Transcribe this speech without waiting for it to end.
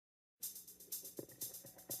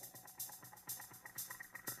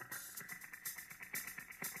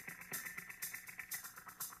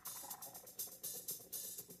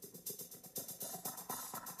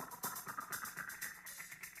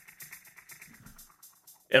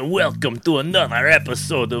and welcome to another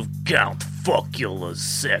episode of Count Fuckula's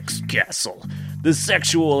Sex Castle, the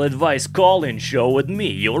sexual advice call-in show with me,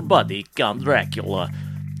 your buddy, Count Dracula.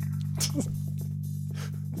 So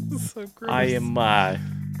gross. I am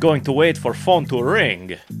going to wait for phone to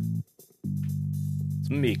ring. It's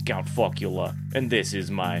me, Count Fuckula, and this is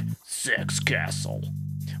my Sex Castle.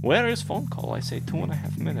 Where is phone call? I say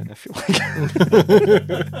 2.5 minutes, I feel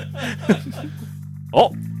like.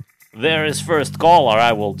 Oh, there is first caller.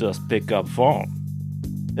 I will just pick up phone.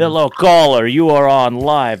 Hello, caller. You are on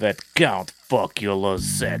live at Count Fuckula's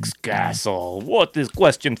Sex Castle. What is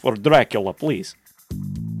question for Dracula, please?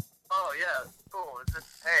 Oh, yeah, cool.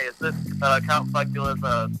 Is this Count Fuckula's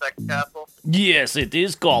Sex Castle? Yes, it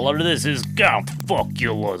is, caller. This is Count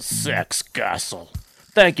Fuckula's Sex Castle.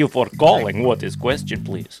 Thank you for calling. What is question,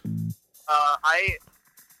 please? I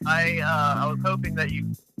was hoping that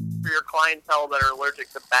you, for your clientele that are allergic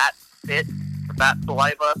to bat spit or bat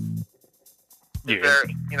saliva, is there,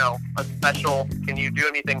 a special, can you do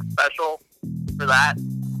anything special for that?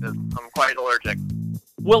 'Cause I'm quite allergic.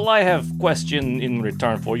 Well, I have question in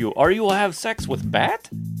return for you. Are you have sex with bat?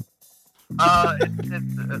 It's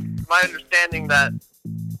my understanding that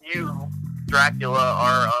you, Dracula,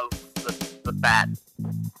 are of the bat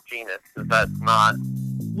genus. Is that not?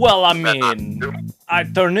 Well, I mean, I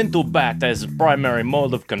turn into bat as a primary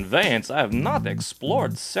mode of conveyance. I have not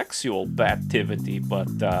explored sexual bativity, but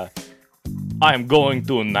I'm going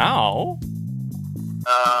to now.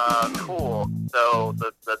 Cool. So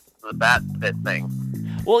the bat spit thing.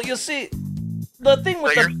 Well, you see, the thing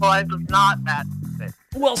with So your saliva's not bat spit.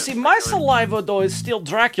 Well, see, my saliva, though, is still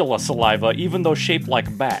Dracula saliva, even though shaped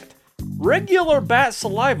like bat. Regular bat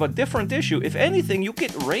saliva, different issue. If anything, you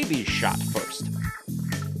get rabies shot first.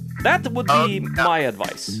 That would be my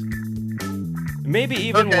advice. Maybe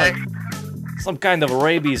even like some kind of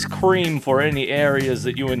rabies cream for any areas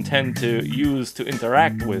that you intend to use to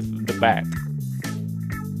interact with the bat.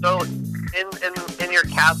 So, in your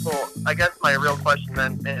castle, I guess my real question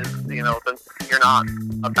then is, since you're not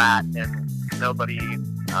a bat and nobody who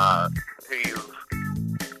you've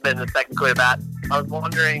been technically a bat, I was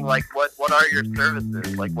wondering, like, what are your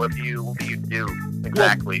services? Like, what do you do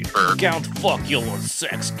exactly for? Count Fuckula's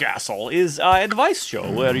Sex Castle is an advice show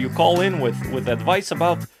where you call in with advice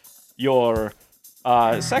about your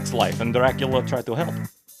sex life, and Dracula try to help.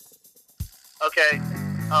 Okay.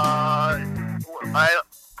 How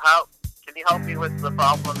can you help me with the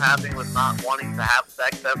problem I'm having with not wanting to have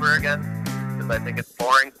sex ever again? Because I think it's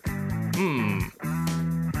boring.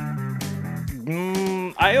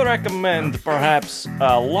 I recommend perhaps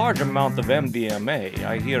a large amount of MDMA.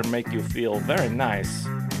 I hear make you feel very nice.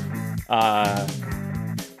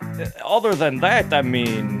 Other than that, I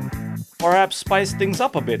mean, perhaps spice things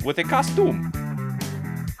up a bit with a costume.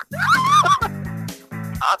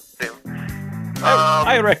 Costume.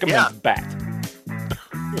 I recommend bat.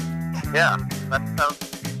 Yeah, that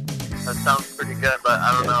sounds pretty good, but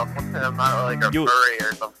I don't know. I'm not like a furry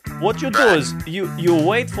or something. What you do is you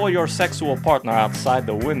wait for your sexual partner outside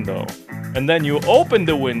the window, and then you open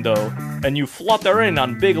the window and you flutter in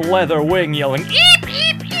on big leather wing yelling eep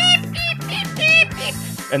eep eep eep eep eep eep,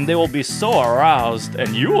 and they will be so aroused,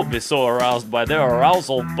 and you will be so aroused by their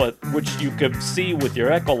arousal, but which you can see with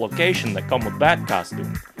your echolocation that come with bat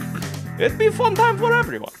costume. It'd be a fun time for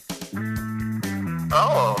everyone.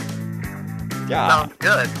 Oh. Yeah. Sounds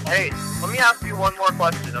good. Hey, let me ask you one more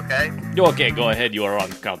question, okay? Okay, go ahead. You are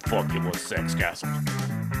on Count Fuckula's Sex Castle.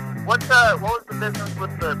 What was the business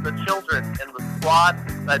with the children and the squad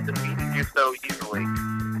that defeated you so easily?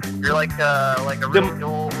 You're like a really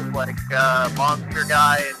old monster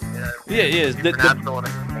guy.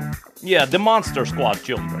 The Monster Squad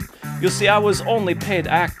children. You see, I was only paid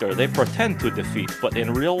actor. They pretend to defeat, but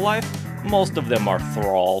in real life, most of them are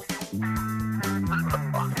thrall.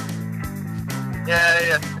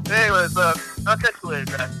 Yeah. Anyways, I'll catch you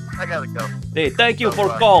later, guys. I gotta go. Hey, thank you for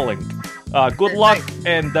calling. Good luck,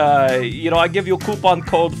 and I give you a coupon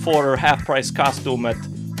code for half-price costume at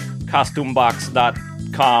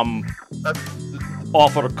costumebox.com.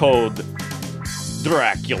 Offer code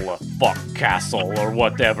Dracula Fuck Castle or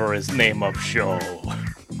whatever is name of show.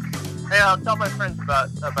 Hey, I'll tell my friends about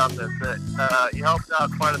this. You helped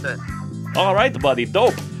out quite a bit. All right, buddy,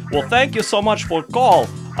 dope. Well, thank you so much for call.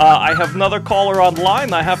 I have another caller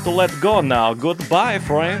online. I have to let go now. Goodbye,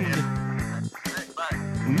 friend.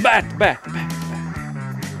 Bat.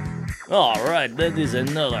 All right, that is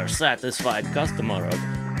another satisfied customer of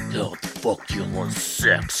Count Fuckula's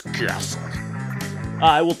Sex Castle.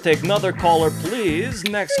 I will take another caller, please.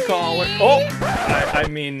 Next caller. Oh, I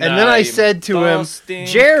mean. And then I said to him,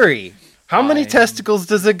 Jerry, How many I'm testicles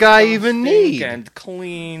does a guy even need? And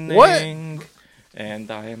cleaning. What? And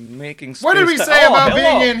I am making space. What did we say about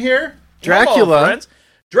being in here? Dracula. Hello, friends.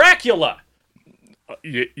 Dracula.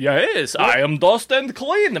 Yes, I am dust and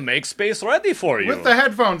clean. Make space ready for you. With the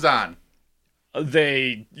headphones on.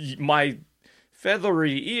 My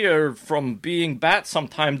feathery ear from being bat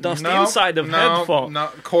sometime dust inside of headphone.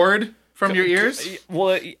 No, cord from your ears?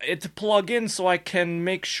 Well, it plug in so I can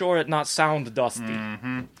make sure it not sound dusty.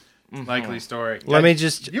 Likely story. Let me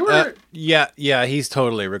just... You were... yeah, he's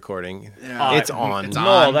totally recording. Yeah. It's on. It's No,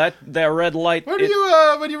 on. that red light. What are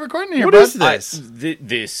you recording here, What bud? is this?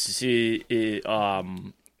 This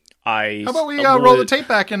I. How about we roll the tape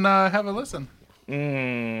back and have a listen?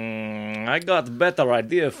 I got better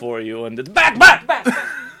idea for you, and it's back.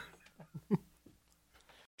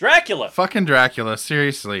 Dracula, Fucking Dracula,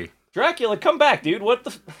 seriously. Dracula, come back, dude. What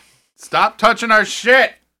the? Stop touching our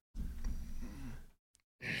shit!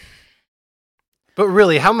 But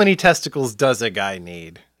really, how many testicles does a guy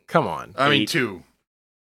need? Come on. I mean, 8. 2.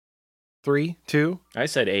 3, 2, I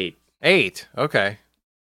said 8. 8. Okay.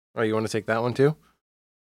 Oh, you want to take that one too?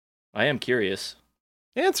 I am curious.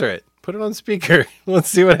 Answer it. Put it on speaker. Let's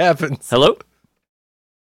see what happens. Hello.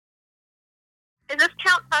 Is this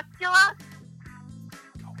Count Fuckula?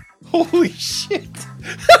 Holy shit.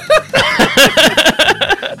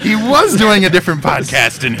 He was doing a different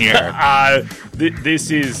podcast in here. This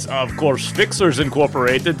is, of course, Fixers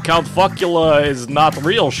Incorporated. Count Fuckula is not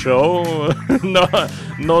real show.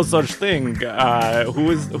 no such thing. Who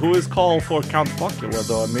is call for Count Fuckula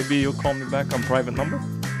though? Maybe you call me back on private number.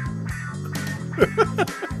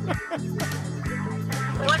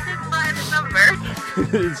 What's his private number?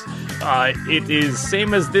 It is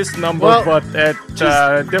same as this number, Well, but at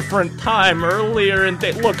a different time earlier in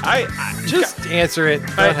day. Look, I Just answer it.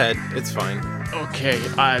 Go ahead. It's fine. okay.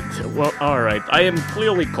 Well, all right. I am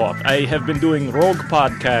clearly caught. I have been doing rogue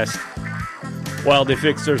podcast while the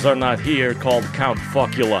fixers are not here, called Count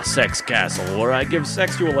Fuckula Sex Castle, where I give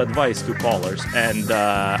sexual advice to callers, and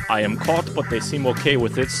I am caught, but they seem okay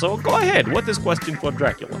with it. So go ahead. What is question for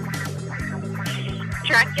Dracula?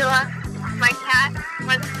 Dracula, my cat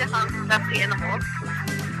wants to hump stuffed animals,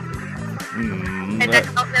 and I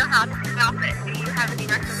don't know how to stop it. Do you have any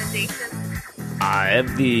recommendations? I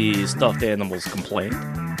have the stuffed animals complaint.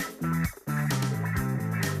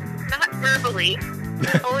 Not verbally,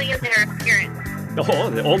 only in their appearance.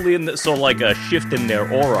 Oh, only in so like a shift in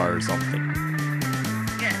their aura or something.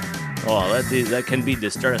 Yes. Oh, that can be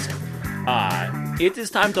distressing. It is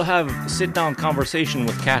time to have sit-down conversation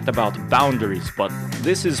with Cat about boundaries, but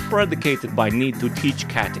this is predicated by need to teach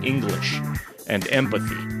Cat English and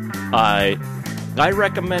empathy. I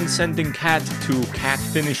recommend sending Cat to Cat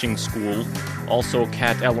Finishing School, also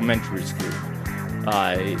Cat Elementary School.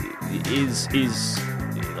 Is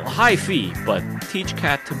high fee, but teach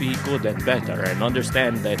Cat to be good and better, and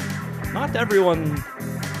understand that not everyone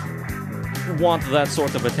want that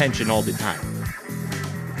sort of attention all the time.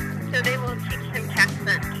 So they will teach him cat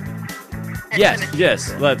scent. and Yes, chemistry.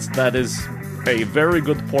 yes, that is a very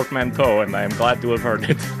good portmanteau, and I am glad to have heard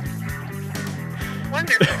it.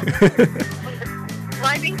 Wonderful. Well,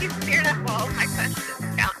 I think you've cleared up all of my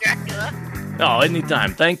questions, Count Dracula. Oh,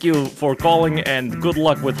 anytime. Thank you for calling, and good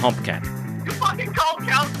luck with Humpcat. You fucking called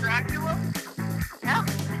Count Dracula? Yeah.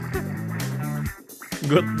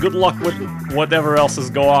 Good luck with whatever else is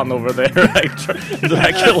going on over there.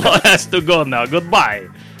 Dracula has to go now. Goodbye.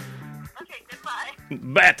 Okay,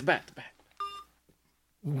 goodbye. Bat.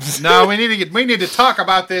 No, we need to talk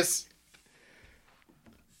about this.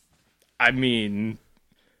 I mean,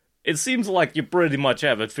 it seems like you pretty much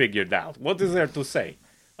have it figured out. What is there to say?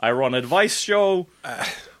 I run advice show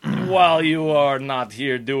while you are not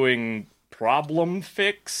here doing problem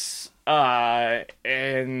fix, and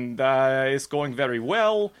it's going very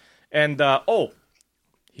well. And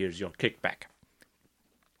here's your kickback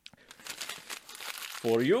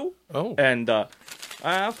for you. Oh. And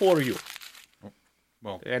for you.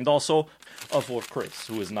 Well, And also for Chris,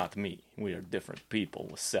 who is not me. We are different people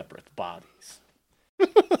with separate bodies.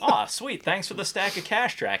 Sweet. Thanks for the stack of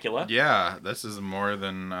cash, Dracula. yeah, this is more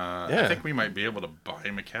than. I Yeah. think we might be able to buy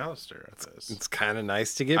McAllister at this. It's kind of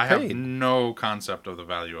nice to get I have paid. no concept of the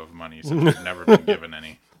value of money, so I've never been given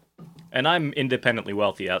any. And I'm independently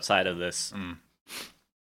wealthy outside of this.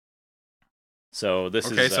 So this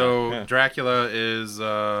is... Okay, so yeah. Dracula is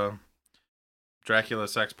Dracula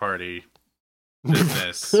sex party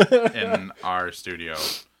business in our studio.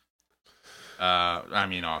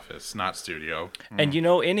 Office, not studio. And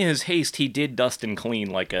in his haste, he did dust and clean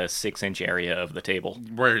like a 6-inch area of the table.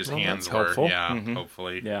 Where his hands that's were. helpful. Yeah,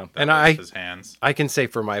 hopefully. Yeah. That And was his hands. I can say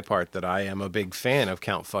for my part that I am a big fan of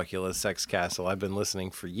Count Fuckula's Sex Castle. I've been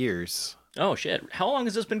listening for years. Oh, shit. How long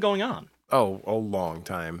has this been going on? Oh, a long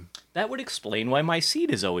time. That would explain why my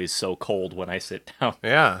seat is always so cold when I sit down.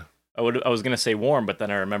 Yeah. I was going to say warm, but then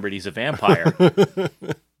I remembered he's a vampire.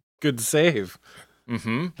 Good save.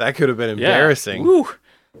 Mm-hmm. That could have been embarrassing. Woo!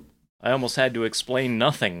 I almost had to explain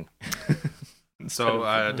nothing. So,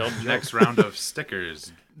 next round of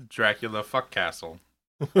stickers. Dracula Fuck Castle.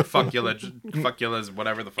 Fuckula's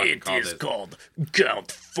whatever the fuck you call it. Called Count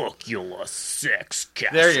Fuckula Sex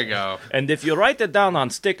Castle. There you go. And if you write it down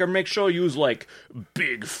on sticker, make sure you use like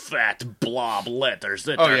big fat blob letters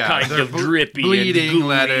that are kind They're of drippy bleeding and gooey.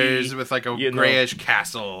 letters with like a grayish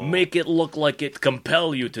castle. Make it look like it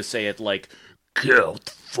compel you to say it like Count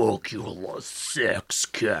Fuckula Sex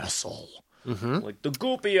Castle. Mm-hmm. Like the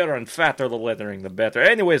goopier and fatter the lettering, the better.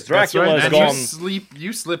 Anyways, That's right, Dracula's And gone.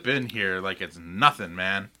 you slip in here like it's nothing,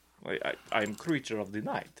 man. I'm creature of the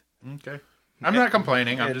night. Okay. I'm not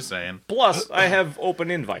complaining, I'm just saying. Plus, I have open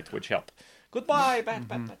invite, which help. Goodbye. Back.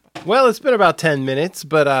 Well, it's been about 10 minutes,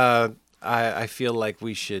 but I feel like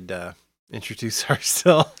we should introduce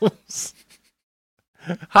ourselves.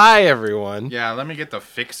 Hi, everyone. Yeah, let me get the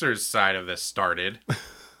fixer's side of this started.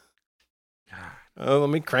 Let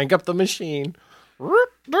me crank up the machine.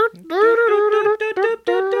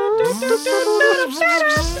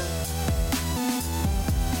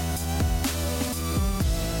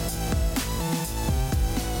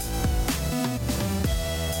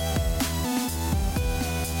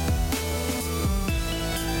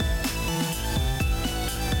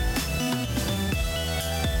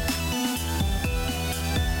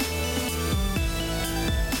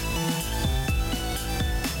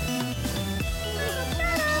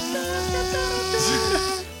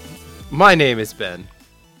 My name is Ben.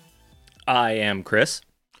 I am Chris.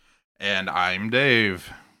 And I'm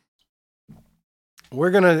Dave.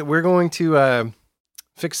 We're going to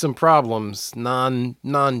fix some problems, non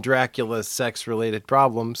Dracula sex related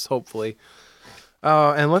problems, hopefully.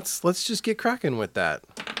 And let's just get cracking with that.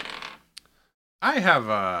 I have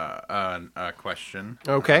a question.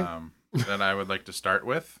 Okay. That I would like to start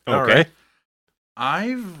with. All Okay. right.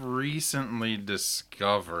 I've recently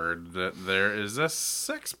discovered that there is a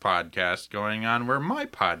sex podcast going on where my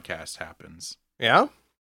podcast happens. Yeah.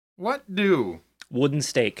 What do? Wooden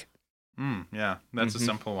stake. Yeah, that's a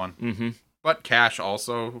simple one. Mm-hmm. But cash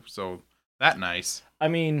also, so that nice. I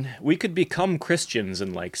mean, we could become Christians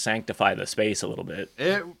and like sanctify the space a little bit.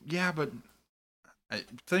 Yeah, but I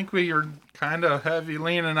think we are kind of heavy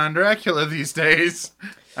leaning on Dracula these days.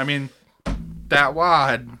 I mean, that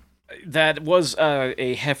wad. That was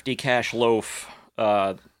a hefty cash loaf.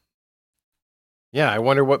 Yeah, I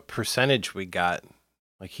wonder what percentage we got.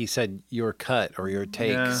 Like he said, your cut or your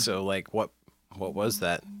take. Yeah. So like, what was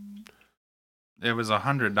that? It was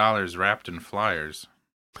 $100 wrapped in flyers.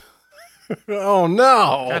 Oh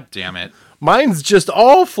no! God damn it. Mine's just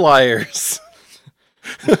all flyers.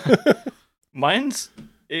 It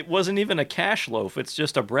wasn't even a cash loaf. It's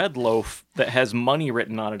just a bread loaf that has money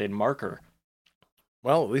written on it in marker.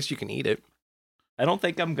 Well, at least you can eat it. I don't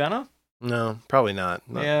think I'm gonna. No, probably not.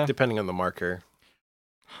 Yeah. Depending on the marker.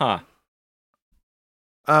 Huh.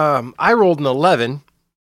 I rolled an 11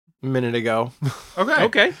 a minute ago.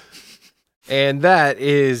 Okay. And that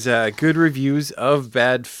is good reviews of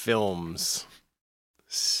bad films.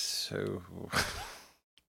 So,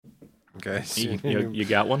 guys, You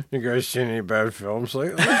got one? you guys seen any bad films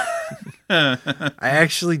lately? I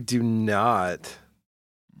actually do not.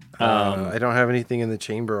 I don't have anything in the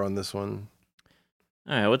chamber on this one.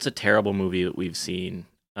 All right, what's a terrible movie that we've seen?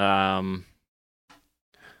 I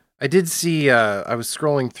did see, I was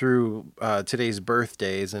scrolling through today's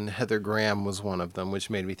birthdays, and Heather Graham was one of them,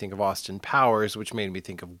 which made me think of Austin Powers, which made me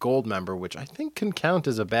think of Goldmember, which I think can count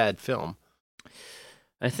as a bad film.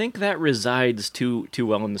 I think that resides too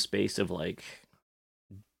well in the space of like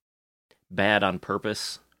bad on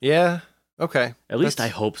purpose. Yeah, okay. At least I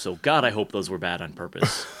hope so. God, I hope those were bad on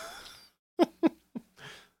purpose.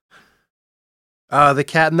 The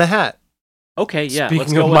Cat in the Hat. Okay, yeah, Speaking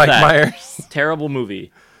let's go of with Mike that. Myers. Terrible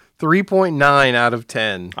movie. 3.9 out of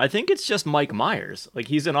 10. I think it's just Mike Myers. Like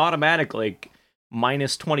he's an automatic like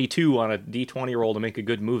minus 22 on a D20 roll to make a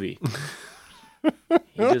good movie.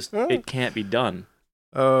 It can't be done.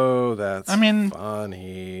 Oh, that's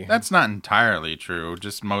funny. That's not entirely true,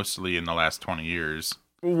 just mostly in the last 20 years.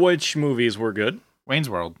 Which movies were good? Wayne's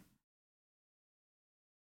World.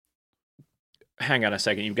 Hang on a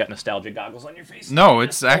second. You've got nostalgia goggles on your face. No,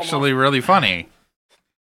 it's Pull 'em off. actually really funny.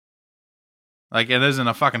 Like, it isn't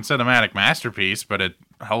a fucking cinematic masterpiece, but it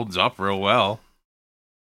holds up real well.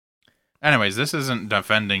 Anyways, this isn't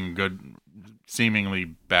defending good, seemingly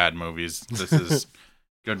bad movies. This is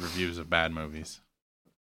good reviews of bad movies.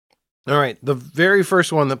 All right, the very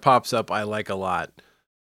first one that pops up I like a lot.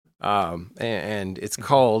 And it's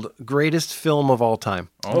called Greatest Film of All Time.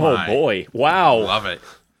 Oh my. boy! Wow. Love it.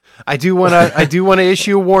 I do want to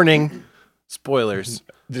issue a warning. Spoilers.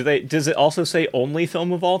 Does it also say only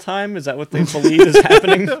film of all time? Is that what they believe is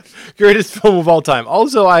happening? Greatest film of all time.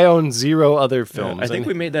 Also, I own 0 other films. I think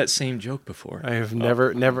we made that same joke before. I have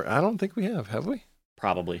never. I don't think we have we?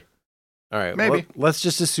 Probably. All right, Maybe. Let's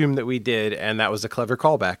just assume that we did, and that was a clever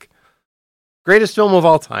callback. Greatest film of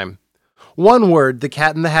all time. One word, The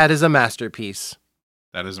Cat in the Hat is a masterpiece.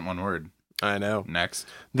 That isn't one word. I know. Next.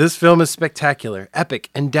 This film is spectacular, epic,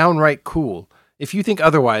 and downright cool. If you think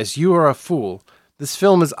otherwise, you are a fool. This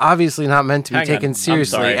film is obviously not meant to be Hang on. taken I'm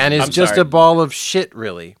seriously sorry. and is I'm just sorry. a ball of shit,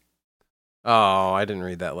 really. Oh, I didn't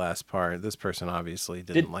read that last part. This person obviously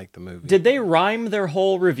didn't like the movie. Did they rhyme their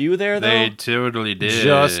whole review there, though? They totally did.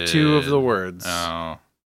 Just 2 of the words. Oh.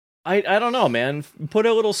 I don't know, man. Put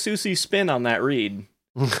a little Susie spin on that read.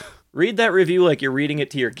 Read that review like you're reading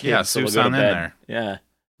it to your kids. Yeah, so they'll Susan go to in bed. there.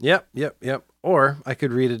 Yeah, Yep. Or I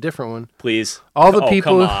could read a different one. please. All the Oh,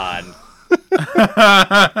 people. come on.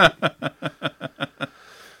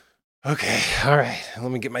 Okay, all right. Let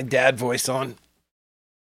me get my dad voice on.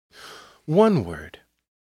 One word.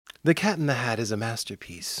 The Cat in the Hat is a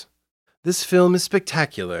masterpiece. This film is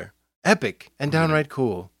spectacular, epic, and downright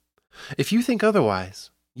cool. If you think otherwise,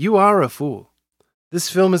 you are a fool. This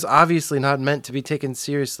film is obviously not meant to be taken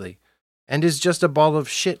seriously, and is just a ball of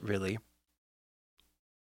shit, really.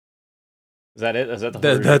 Is that it? Is that the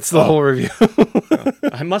whole That's the review? whole review.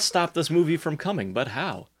 I must stop this movie from coming, but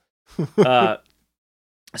how?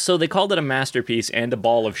 So they called it a masterpiece and a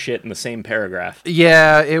ball of shit in the same paragraph.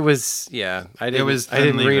 Yeah, it was. Yeah, I didn't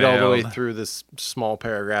thinly read all the way veiled. through this small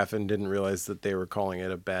paragraph and didn't realize that they were calling it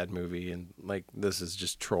a bad movie and like this is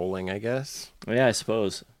just trolling, I guess. Yeah, I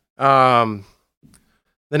suppose.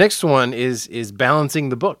 The next one is balancing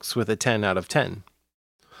the books with a 10 out of 10.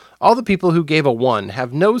 All the people who gave a 1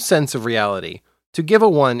 have no sense of reality. To give a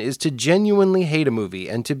 1 is to genuinely hate a movie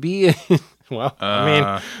and to be well, I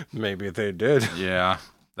mean, maybe they did. Yeah,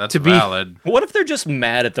 that's To be- valid. What if they're just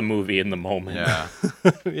mad at the movie in the moment? Yeah.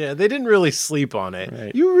 Yeah, they didn't really sleep on it.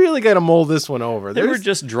 Right. You really got to mull this one over. They were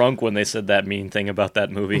just drunk when they said that mean thing about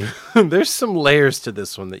that movie. There's some layers to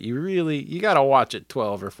this one that you got to watch it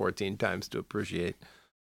 12 or 14 times to appreciate.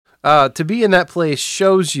 To be in that place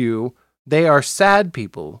shows you they are sad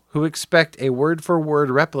people who expect a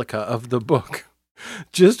word-for-word replica of the book.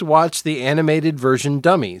 Just watch the animated version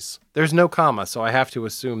dummies. There's no comma, so I have to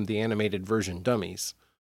assume the animated version dummies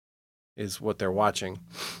is what they're watching.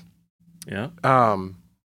 Yeah.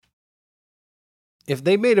 If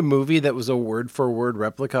they made a movie that was a word-for-word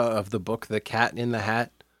replica of the book The Cat in the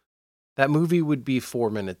Hat, that movie would be 4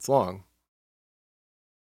 minutes long.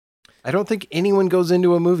 I don't think anyone goes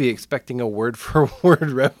into a movie expecting a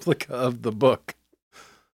word-for-word replica of the book.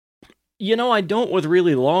 You know, I don't with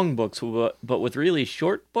really long books, but with really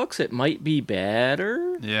short books, it might be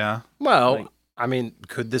better. Yeah. Well, Like- I mean,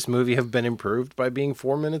 could this movie have been improved by being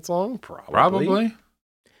 4 minutes long? Probably. Probably.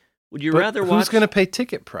 Would you But rather who's watch? going to pay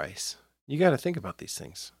ticket price? You got to think about these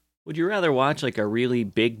things. Would you rather watch like a really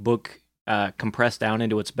big book compressed down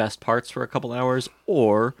into its best parts for a couple hours,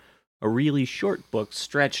 or a really short book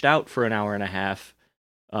stretched out for an hour and a half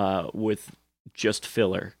with just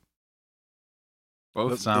filler?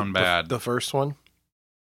 Both sound bad. The first one?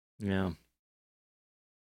 Yeah.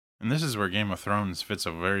 And this is where Game of Thrones fits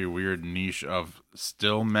a very weird niche of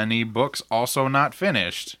still many books also not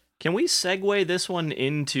finished. Can we segue this one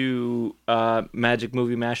into Magic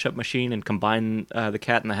Movie Mashup Machine and combine The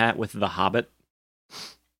Cat in the Hat with The Hobbit?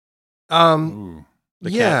 Ooh.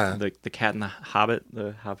 Yeah. The Cat and the Hobbit,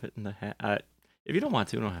 The Hobbit and the Hat. If you don't want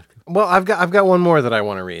to, you don't have to. Well, I've got one more that I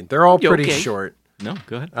want to read. They're all You pretty okay? short. No,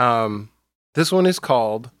 go ahead. This one is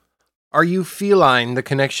called "Are You Feline the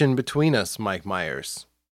Connection Between Us, Mike Myers?"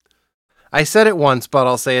 I said it once, but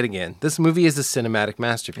I'll say it again. This movie is a cinematic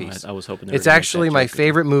masterpiece. I was hoping they It's were gonna make actually that my joke again.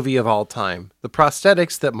 favorite movie of all time. The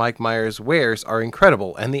prosthetics that Mike Myers wears are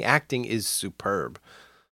incredible, and the acting is superb.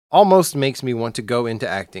 Almost makes me want to go into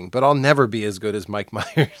acting, but I'll never be as good as Mike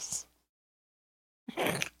Myers.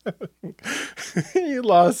 You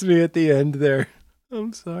lost me at the end there.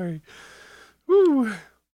 I'm sorry. Woo.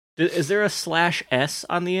 Is there a /S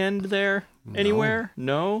on the end there anywhere?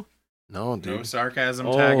 No. No, dude. No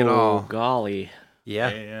sarcasm tag at all. Golly. Yeah.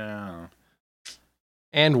 Yeah.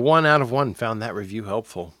 And 1 out of 1 found that review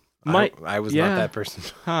helpful. I was not that person.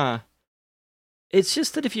 Huh. It's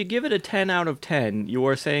just that if you give it a 10 out of 10, you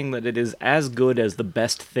are saying that it is as good as the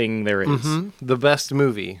best thing there is. Mm-hmm. The best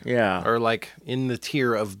movie. Yeah. Or like in the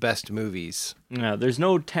tier of best movies. Yeah, there's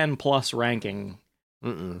no 10 plus ranking.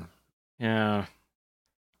 Mm-mm. Yeah.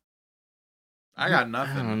 I got I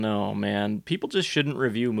nothing. don't know, man. People just shouldn't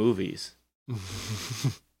review movies.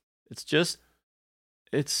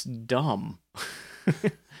 It's dumb.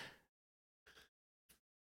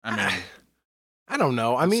 I mean, I don't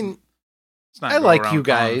know. I mean, it's not I go like around you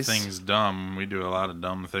calling guys. things dumb. We do a lot of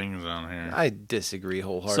dumb things on here. I disagree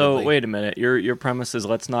wholeheartedly. So, wait a minute. Your premise is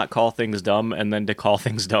let's not call things dumb and then to call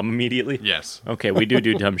things dumb immediately? Yes. Okay, we do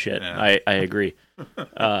dumb shit. Yeah. I agree.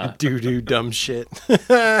 Do dumb shit.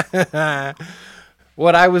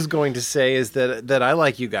 What I was going to say is that I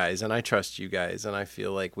like you guys and I trust you guys and I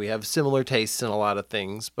feel like we have similar tastes in a lot of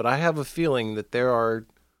things, but I have a feeling that there are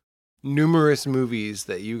numerous movies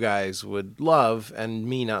that you guys would love and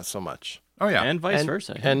me not so much. Oh yeah. And vice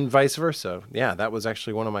versa. And vice versa. Yeah, that was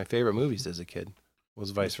actually one of my favorite movies as a kid. Was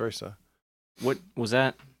vice versa. What was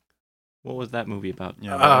that? What was that movie about?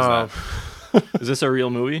 Yeah. What was that? Is this a real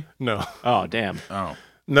movie? No. Oh, damn. Oh.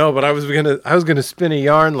 No, but I was gonna spin a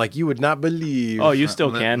yarn like you would not believe. Oh, you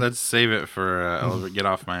still can. Let's save it for get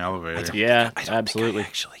off my elevator. Yeah, I don't absolutely. think I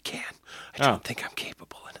actually can. I don't think I'm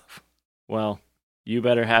capable enough. Well, you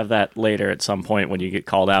better have that later at some point when you get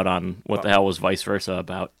called out on what the hell was vice versa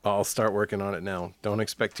about. I'll start working on it now. Don't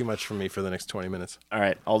expect too much from me for the next 20 minutes. All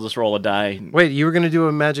right, I'll just roll a die. Wait, you were gonna do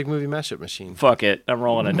a magic movie mashup machine? Fuck it, I'm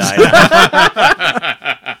rolling a die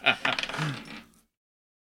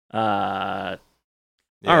now.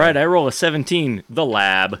 All right, I roll a 17. The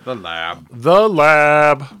lab. The lab. The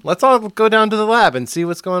lab. Let's all go down to the lab and see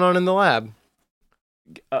what's going on in the lab.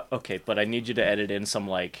 Okay, but I need you to edit in some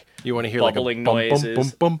like You want to hear bubbling like a bum, noises.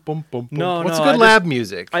 bum, bum, bum, bum, bum. No, What's no, good I lab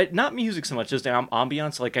music? not music so much, just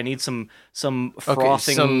ambiance. Like I need some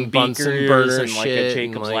frothing some beakers Bunsen burner and like shit a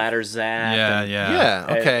Jacob's and, like- ladder zap. Yeah, and, yeah. Yeah,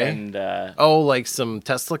 okay. And oh, like some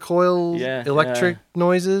Tesla coil Yeah, electric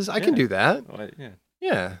noises? I can Yeah. do that. yeah.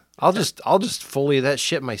 Yeah. I'll just Foley that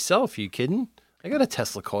shit myself. You kidding? I got a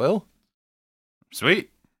Tesla coil. Sweet.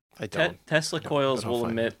 I don't. Tesla coils but I'll will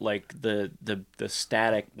find emit like the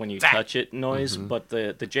static when you touch it noise, Mm-hmm. but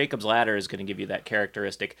the Jacob's ladder is going to give you that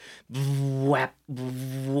characteristic whap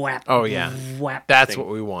whap. Oh, yeah. whap. That's thing.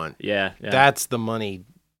 what we want. Yeah, yeah. That's the money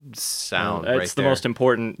sound right That's the there. most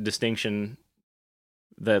important distinction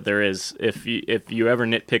that there is. If you ever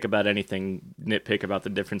nitpick about anything, nitpick about the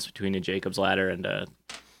difference between a Jacob's ladder and a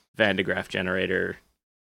Van de Graaff generator,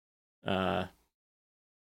 and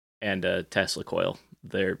a Tesla coil.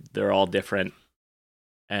 They're all different,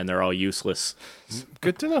 and they're all useless.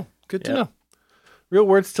 Good to know. Good to Yeah. know. Real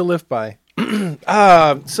words to live by.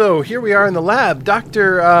 So here we are in the lab.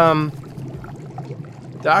 Dr.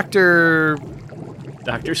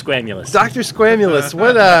 Squamulus. Squamulus,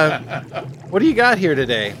 what do you got here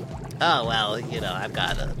today? Oh, well, I've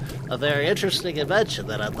got a very interesting invention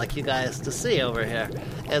that I'd like you guys to see over here.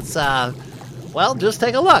 It's, just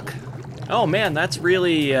take a look. Oh man, that's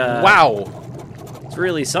really Wow. It's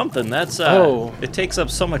really something. That's it takes up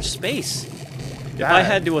so much space. If I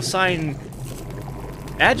had to assign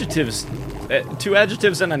adjectives, 2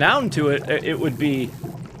 adjectives and a noun to it, it would be.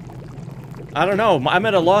 I don't know. I'm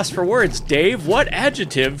at a loss for words. Dave, what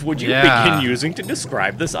adjective would you begin using to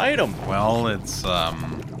describe this item? Well, it's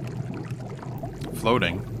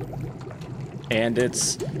floating. And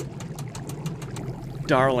it's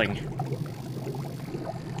darling.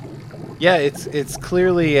 Yeah, it's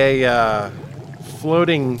clearly a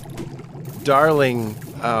floating, darling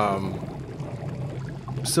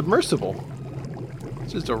submersible.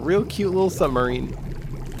 It's just a real cute little submarine.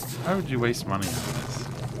 Why would you waste money on this?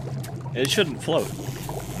 It shouldn't float.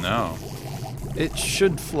 No. It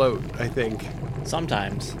should float, I think.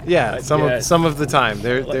 Sometimes. Yeah, some of the time.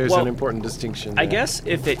 There's Well, an important distinction. I there. guess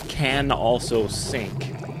if it can also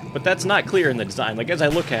sink. But that's not clear in the design. Like, as I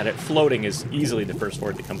look at it, floating is easily the first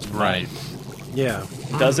word that comes to mind. Right. Yeah.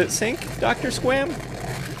 Does it sink, Dr. Squam?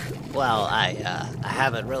 Well, I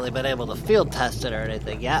haven't really been able to field test it or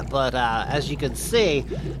anything yet, but as you can see,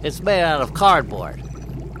 it's made out of cardboard.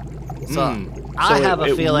 So I have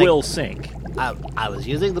a feeling it will sink. I was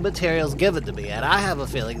using the materials given to me, and I have a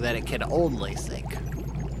feeling that it can only sink.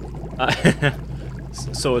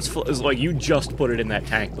 So it's like you just put it in that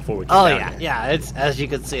tank before we came Oh down here. yeah. It's, as you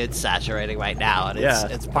can see, it's saturating right now, and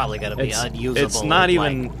it's probably going to be unusable. It's not in,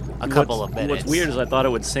 even like, a couple of minutes. What's weird is I thought it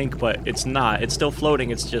would sink, but it's not. It's still floating.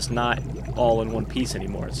 It's just not all in one piece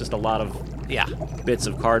anymore. It's just a lot of Yeah. bits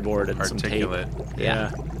of cardboard and some tape. Articulate.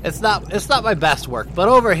 Yeah. It's not my best work, but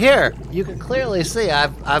over here you can clearly see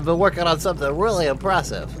I've been working on something really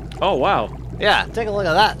impressive. Oh wow. Yeah, take a look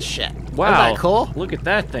at that shit. Wow. Isn't that cool? Look at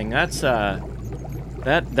that thing. That's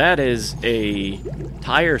that is a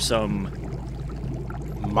tiresome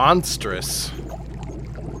Monstrous.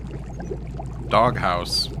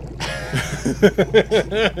 Doghouse.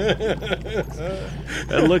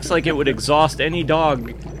 It looks like it would exhaust any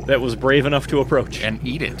dog that was brave enough to approach. And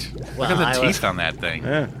eat it. Well, Look at I the was- teeth on that thing.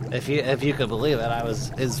 Yeah. If you could believe it, I was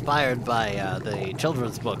inspired by the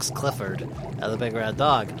children's books Clifford and the Big Red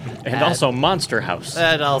Dog, And also Monster House,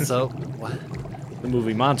 and also what? the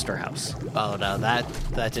movie Monster House. Oh no,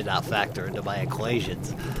 that did not factor into my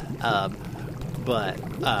equations. But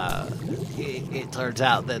it turns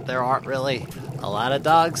out that there aren't really a lot of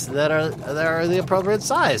dogs that are the appropriate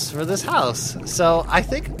size for this house. So I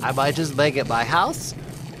think I might just make it my house.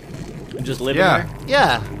 And just live Yeah. in there.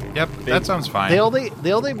 Yeah. Yep, that sounds fine. The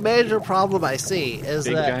only major problem I see is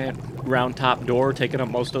Big that giant round top door taking up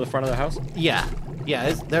most of the front of the house. yeah,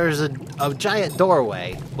 there's a giant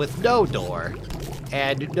doorway with no door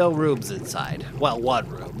and no rooms inside. Well, one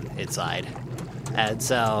room inside. And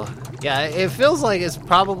so, yeah, it feels like it's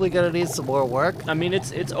probably going to need some more work. I mean,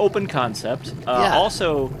 it's open concept. Yeah.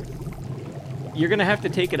 Also, you're gonna have to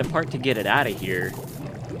take it apart to get it out of here,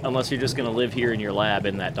 unless you're just gonna live here in your lab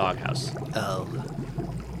in that doghouse. Oh,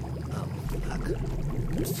 fuck.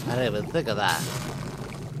 I didn't even think of that.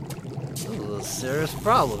 This is a serious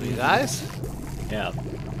problem, you guys. Yeah.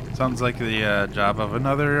 Sounds like the job of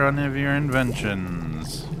another one of your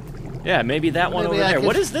inventions. Yeah, maybe that one Maybe over I there. could-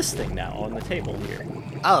 What is this thing now on the table here?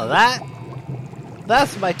 Oh,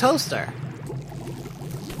 that's my toaster.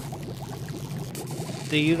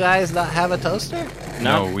 Do you guys not have a toaster?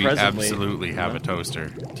 No, Not we presently. absolutely have a toaster.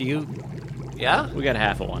 Do you? Yeah? We got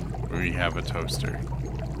half of one. We have a toaster.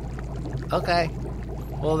 Okay.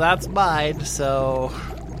 Well, that's mine, so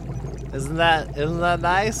isn't that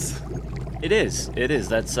nice? It is. It is.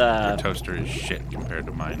 That's Your toaster is shit compared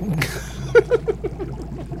to mine.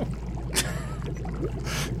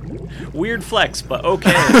 weird flex, but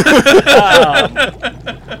okay.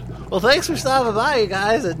 Well, thanks for stopping by, you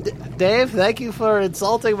guys. And Dave, thank you for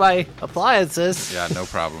insulting my appliances. Yeah, no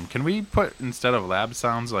problem. Can we put, instead of lab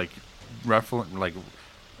sounds, like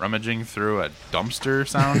rummaging through a dumpster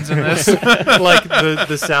sounds in this? Like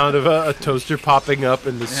the sound of a toaster popping up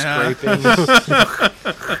and the Yeah. scraping.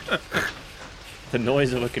 The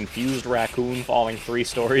noise of a confused raccoon falling 3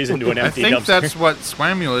 stories into an I empty think dumpster. that's what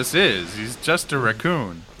Squamulus is. He's just a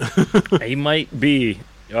raccoon. He might be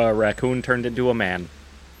a raccoon turned into a man.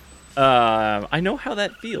 I know how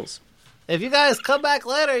that feels. If you guys come back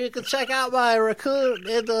later, you can check out my raccoon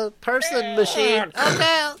in the person machine.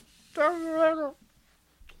 Okay.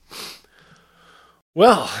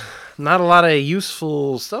 Well, not a lot of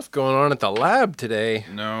useful stuff going on at the lab today.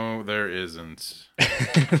 No, there isn't.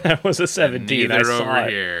 That was a 17. Neither I saw over it.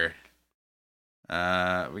 here.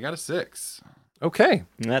 We got a 6. Okay.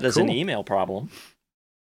 And that is an Cool. email problem.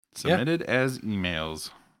 Submitted as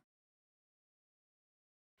emails.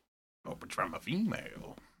 Oh, but from a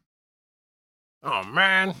female. Oh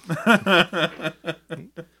man,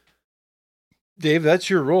 Dave, that's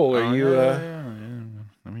your role. Are Oh, you? yeah.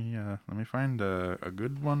 Let me find a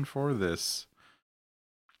good one for this.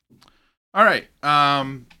 All right.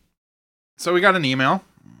 So we got an email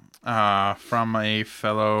from a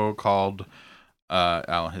fellow called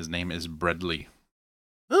his name is Bradley.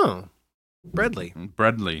 Oh, Bradley.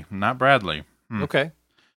 Bradley, not Bradley. Okay.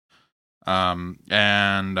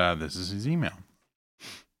 And this is his email.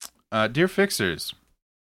 Dear Fixers,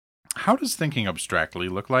 how does thinking abstractly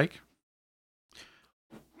look like?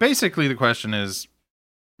 Basically, the question is,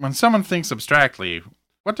 when someone thinks abstractly,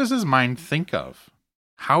 what does his mind think of?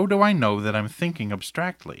 How do I know that I'm thinking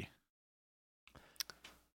abstractly?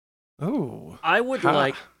 Oh, I would Ha.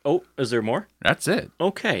 like. Oh, is there more? That's it.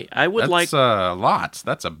 Okay, I would That's like. a lot.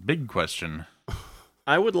 That's a big question.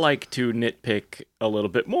 I would like to nitpick a little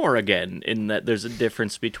bit more again, in that there's a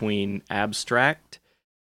difference between abstract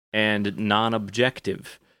and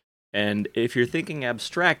non-objective. And if you're thinking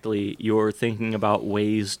abstractly, you're thinking about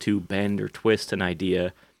ways to bend or twist an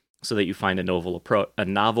idea so that you find a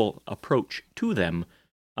novel approach to them.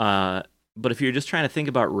 But if you're just trying to think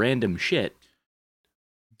about random shit,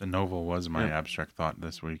 The novel was my Yeah. abstract thought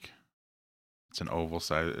this week. It's an oval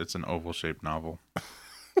size. It's an oval shaped novel.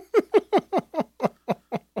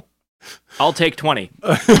 I'll take 20.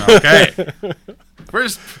 Okay.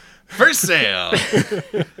 First sale.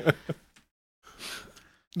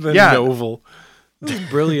 the Yeah. novel.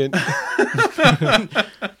 Brilliant.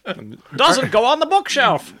 Doesn't go on the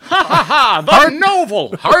bookshelf. Ha ha ha! The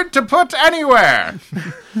novel. Hard to put anywhere.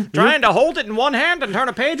 Trying to hold it in one hand and turn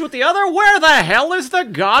a page with the other. Where the hell is the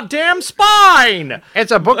goddamn spine?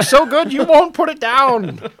 It's a book so good you won't put it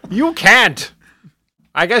down. You can't.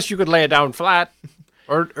 I guess you could lay it down flat.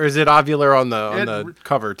 Or is it ovular on the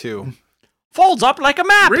cover too? Folds up like a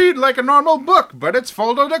map. Read like a normal book, but it's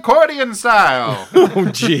folded accordion style. Oh,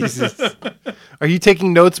 Jesus. Are you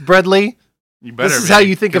taking notes, Bradley? You better This is be, how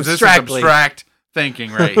you think 'cause abstractly. This is abstract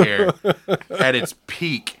thinking right here at its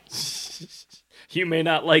peak. You may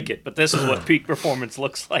not like it, but this is what peak performance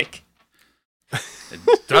looks like.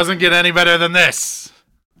 It doesn't get any better than this.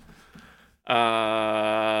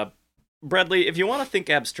 Bradley, if you want to think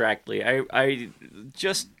abstractly, I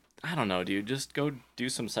don't know, dude. Just go do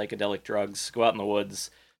some psychedelic drugs, go out in the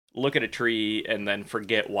woods, look at a tree, and then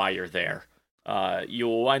forget why you're there.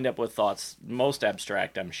 You'll wind up with thoughts most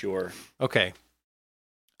abstract, I'm sure. Okay.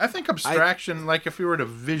 I think abstraction, like if we were to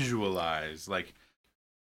visualize, like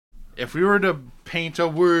if we were to paint a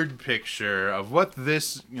word picture of what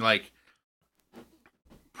this like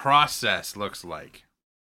process looks like,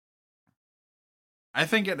 I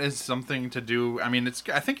think it is something to do. I mean, it's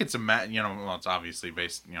obviously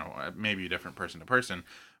based, maybe different person to person,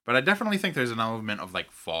 but I definitely think there's an element of like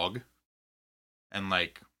fog and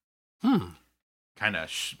like kind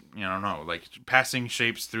of like passing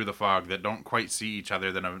shapes through the fog that don't quite see each other,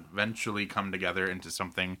 that eventually come together into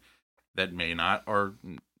something that may not or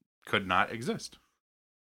could not exist.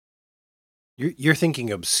 You're thinking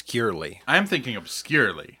obscurely. I'm thinking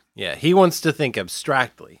obscurely. Yeah, he wants to think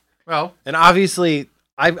abstractly. Well, and obviously,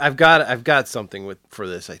 I've got something for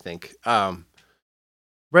this. I think.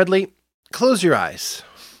 Bradley, close your eyes.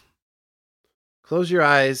 Close your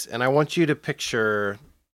eyes, and I want you to picture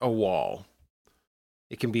a wall.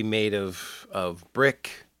 It can be made of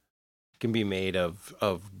brick. It can be made of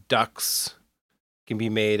ducks. It can be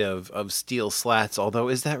made of steel slats. Although,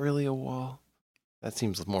 is that really a wall? That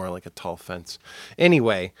seems more like a tall fence.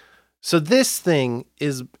 Anyway, so this thing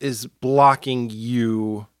is blocking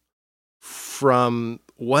you from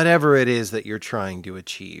whatever it is that you're trying to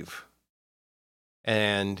achieve.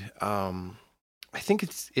 And I think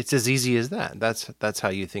it's as easy as that. That's how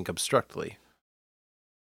you think abstractly.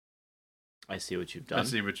 I see what you've done. I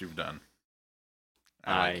see what you've done.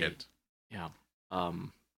 I like it. Yeah.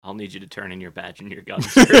 I'll need you to turn in your badge and your gun.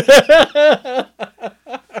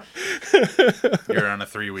 You're on a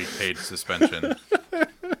 3-week paid suspension.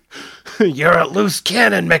 You're a loose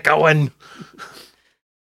cannon, McOwen.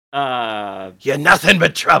 You're nothing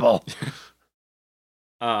but trouble.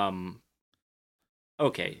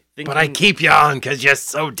 Okay. But I keep you on because you're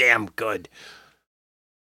so damn good.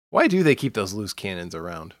 Why do they keep those loose cannons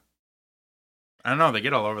around? I don't know. They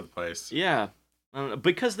get all over the place. Yeah.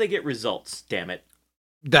 Because they get results, damn it.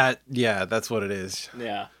 That's what it is.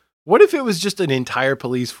 Yeah. What if it was just an entire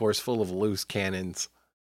police force full of loose cannons?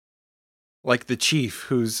 Like the chief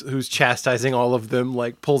who's chastising all of them,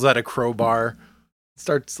 like pulls out a crowbar,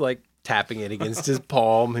 starts like tapping it against his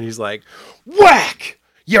palm, and he's like, "Whack!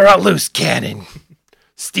 You're a loose cannon,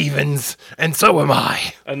 Stevens, and so am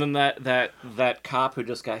I." And then that cop who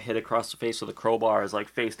just got hit across the face with a crowbar is like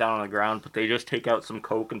face down on the ground, but they just take out some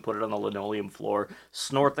coke and put it on the linoleum floor,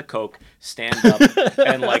 snort the coke, stand up,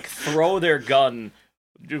 and like throw their gun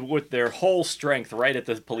with their whole strength right at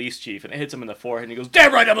the police chief, and it hits him in the forehead, and he goes,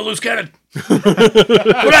 "Damn right, I'm a loose cannon! But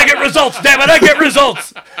I get results, damn it, I get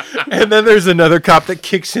results!" And then there's another cop that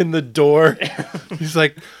kicks in the door. He's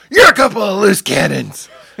like, "You're a couple of loose cannons,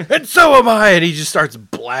 and so am I," and he just starts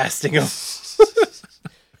blasting them.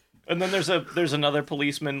 And then there's another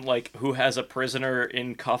policeman like who has a prisoner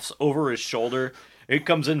in cuffs over his shoulder. He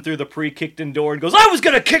comes in through the pre-kicked-in door and goes, "I was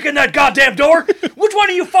gonna kick in that goddamn door! Which one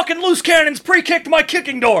of you fucking loose cannons pre-kicked my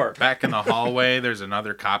kicking door?" Back in the hallway, there's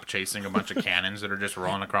another cop chasing a bunch of cannons that are just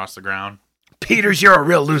rolling across the ground. "Peters, you're a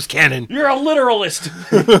real loose cannon. You're a literalist.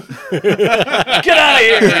 Get out of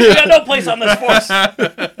here. You got no place on this force."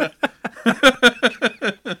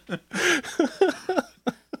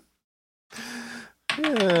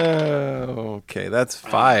 Okay, that's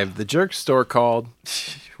 5. The jerk store called.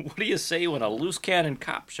 What do you say when a loose cannon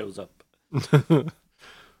cop shows up?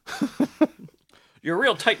 You're a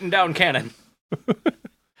real tightened down cannon.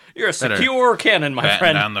 You're a secure cannon, my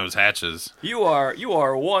friend. Down those hatches. You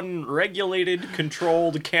are one regulated,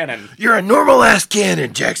 controlled cannon. You're a normal ass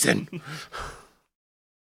cannon, Jackson.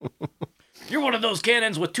 You're one of those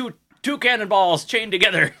cannons with two cannonballs chained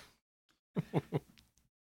together.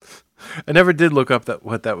 I never did look up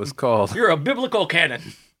what that was called. You're a biblical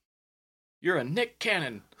cannon. You're a Nick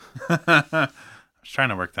Cannon. I was trying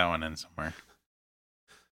to work that one in somewhere.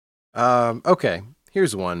 Okay,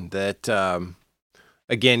 here's one that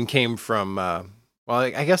again came from. Well,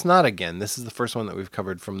 I guess not again. This is the first one that we've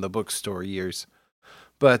covered from the bookstore years.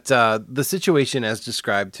 But the situation, as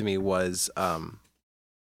described to me, was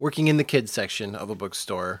working in the kids section of a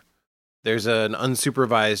bookstore. There's an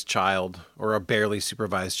unsupervised child or a barely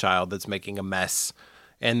supervised child that's making a mess,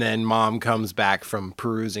 and then mom comes back from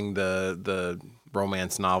perusing the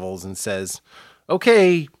romance novels and says,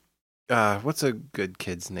 "Okay, what's a good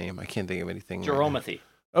kid's name? I can't think of anything. Jeromothy.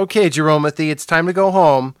 Okay, Jeromothy, it's time to go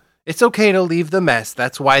home. It's okay to leave the mess.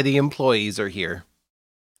 That's why the employees are here."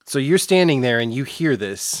 So you're standing there and you hear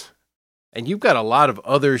this, and you've got a lot of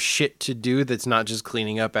other shit to do that's not just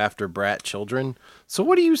cleaning up after brat children. So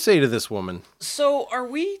what do you say to this woman? So are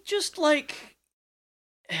we just like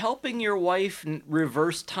helping your wife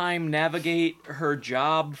reverse time navigate her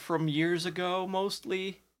job from years ago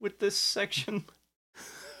mostly with this section?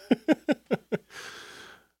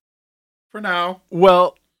 For now.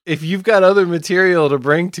 Well, if you've got other material to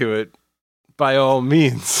bring to it, by all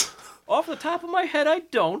means. Off the top of my head, I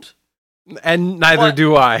don't. And neither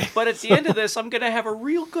do I. But at the end of this, I'm going to have a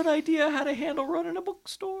real good idea how to handle running a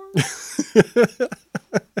bookstore.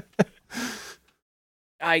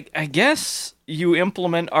 I guess you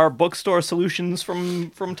implement our bookstore solutions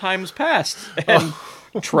from times past and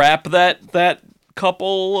trap that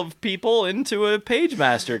couple of people into a page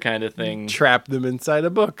master kind of thing. Trap them inside a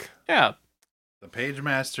book. Yeah. The Page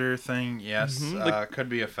Master thing, yes, could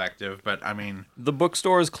be effective, but I mean... The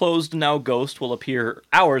bookstore is closed now. Ghost will appear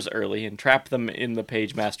hours early and trap them in the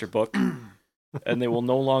Page Master book, and they will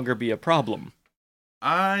no longer be a problem.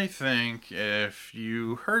 I think if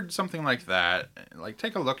you heard something like that, like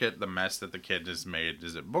take a look at the mess that the kid has made.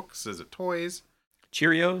 Is it books? Is it toys?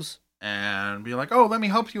 Cheerios? And be like, oh, let me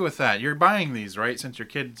help you with that. You're buying these, right? Since your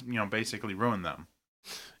kids, basically ruined them.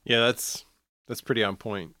 Yeah, that's pretty on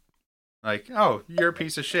point. Like, oh, you're a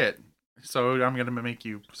piece of shit, so I'm going to make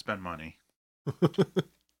you spend money.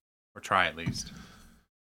 Or try at least.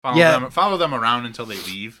 Follow them around until they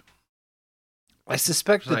leave. I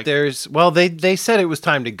suspect that Like- there's... Well, they said it was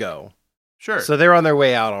time to go. Sure. So they're on their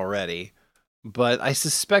way out already. But I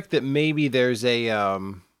suspect that maybe there's a...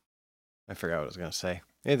 I forgot what I was going to say.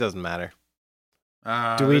 It doesn't matter.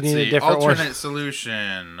 Do we let's need a see. different one? alternate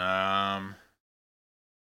solution?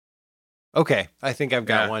 Okay, I think I've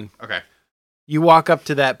got one. Okay. You walk up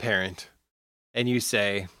to that parent and you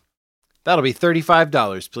say, "That'll be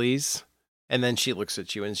 $35, please." And then she looks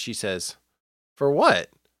at you and she says, "For what?"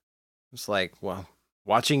 It's like, well,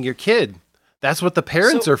 watching your kid. That's what the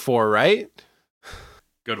parents So- are for, right?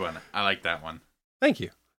 Good one. I like that one. Thank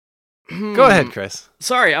you. Go ahead, Chris.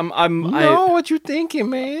 Sorry, I'm What you thinking,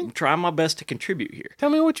 man? trying my best to contribute here. Tell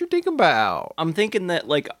me what you think about. I'm thinking that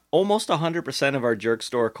like almost 100% of our jerk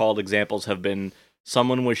store called examples have been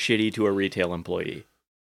someone was shitty to a retail employee.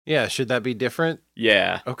 Yeah, should that be different?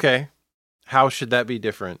 Yeah, Okay. How should that be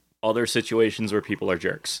different? other situations where people are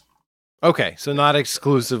jerks. Okay, so not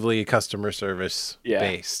exclusively customer service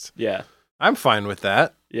based. Yeah, I'm fine with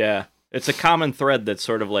that. yeah. It's a common thread that's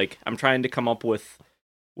sort of like I'm trying to come up with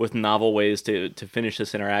novel ways to finish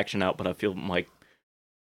this interaction out, but I feel like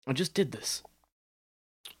I just did this.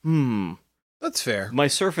 That's fair. My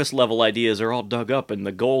surface level ideas are all dug up, and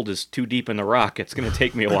the gold is too deep in the rock. It's going to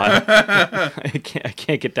take me a while. I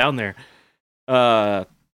can't get down there. That's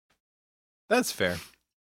fair.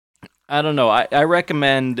 I don't know. I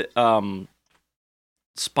recommend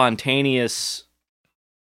spontaneous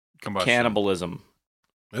Combustion. cannibalism.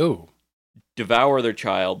 Ooh. Devour their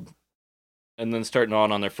child, and then start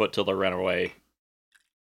gnawing on their foot till they run away.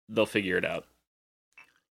 They'll figure it out.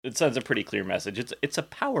 It sends a pretty clear message. It's a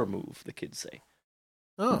power move, the kids say.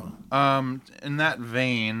 Oh. In that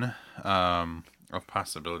vein of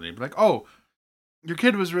possibility, like, oh, your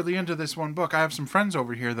kid was really into this one book. I have some friends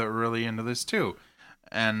over here that were really into this too.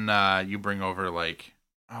 And you bring over like,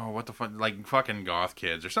 oh, what the fuck, like fucking goth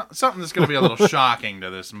kids or something that's going to be a little shocking to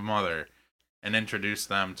this mother, and introduce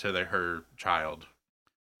them to her child.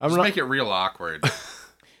 Just make it real awkward.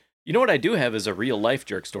 You know what I do have is a real life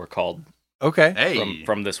jerk store called Okay. Hey,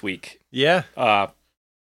 from this week. Yeah.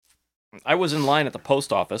 I was in line at the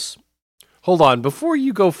post office. Hold on. Before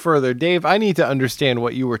you go further, Dave, I need to understand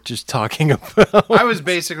what you were just talking about. I was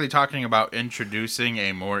basically talking about introducing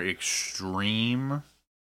a more extreme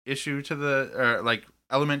issue to the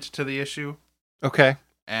element to the issue, Okay.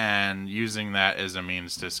 and using that as a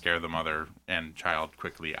means to scare the mother and child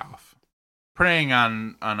quickly off, preying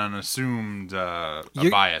on an assumed You're-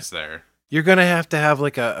 bias there. You're gonna have to have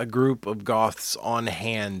like a group of goths on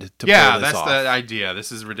hand to Yeah, pull this that's off. the idea. This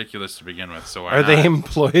is ridiculous to begin with. So why Are they not?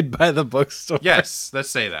 employed by the bookstore? Yes, let's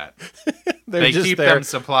say that. They're They just keep there them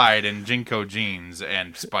supplied in Jinko jeans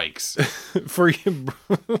and spikes. for you.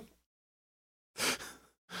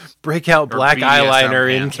 Break out black BDSM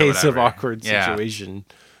eyeliner in pants or case of whatever. awkward Yeah. situation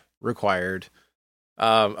required.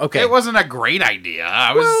 Okay. It wasn't a great idea.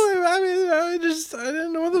 I was. Well, I mean, I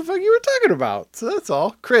didn't know what the fuck you were talking about. So that's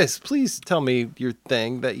all. Chris, please tell me your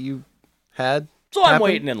thing that you had. So I'm happen.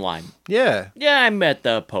 waiting in line. Yeah. Yeah, I'm at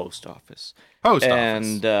the post office. Post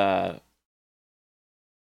And office.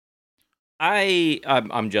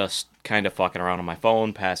 I'm just kind of fucking around on my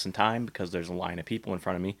phone, passing time because there's a line of people in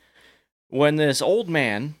front of me. When this old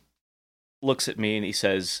man looks at me and he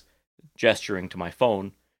says, gesturing to my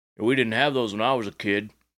phone, "We didn't have those when I was a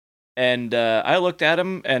kid." And I looked at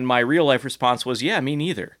him, and my real life response was, "Yeah, me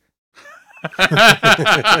neither."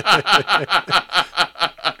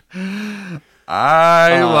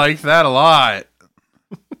 I like that a lot.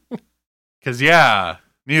 Because, yeah,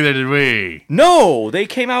 neither did we. No, they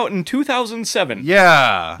came out in 2007.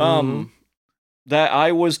 Yeah. That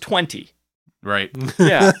I was 20. Right.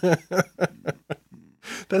 Yeah.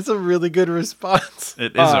 That's a really good response.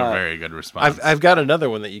 It is a very good response. I've got another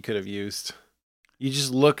one that you could have used. You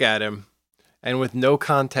just look at him, and with no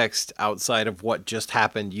context outside of what just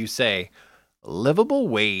happened, you say, "Livable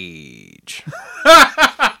wage."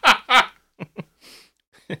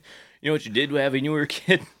 You know what you did when you were a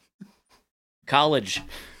kid? College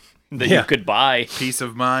that Yeah. you could buy. Peace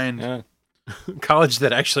of mind. Yeah. College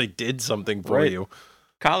that actually did something for Right. you.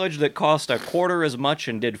 College that cost a quarter as much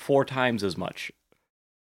and did 4 times as much.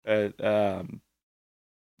 Yeah.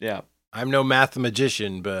 I'm no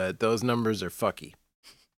mathematician, but those numbers are fucky.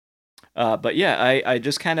 But yeah, I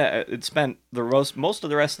just kind of spent the most of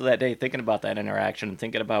the rest of that day thinking about that interaction and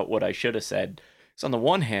thinking about what I should have said. So on the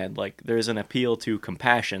one hand, like there's an appeal to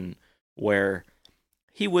compassion where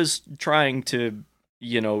he was trying to,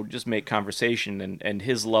 just make conversation and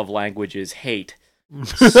his love language is hate.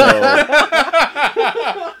 So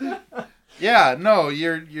Yeah, no,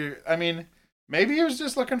 you're I mean, maybe he was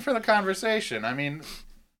just looking for the conversation. I mean,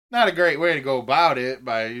 not a great way to go about it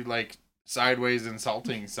by like sideways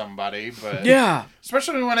insulting somebody, but yeah.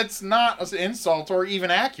 especially when it's not an insult or even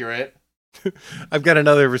accurate. I've got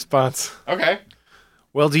another response. Okay.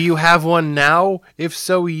 Well, do you have one now? If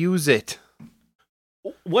so, use it.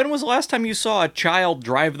 When was the last time you saw a child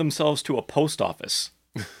drive themselves to a post office?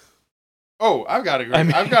 Oh, I've got a great, I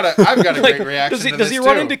mean- I've got a Like, great reaction does he, to does this he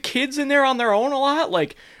run too. into kids in there on their own a lot?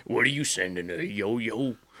 Like, what are you sending a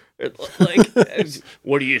yo-yo? Like,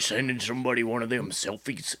 what are you sending somebody one of them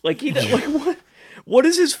selfies? Like, like what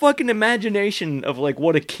is his fucking imagination of like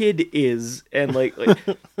what a kid is? And like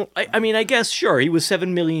I mean, I guess sure he was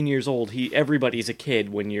 7 million years old. Everybody's a kid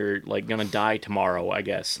when you're like gonna die tomorrow, I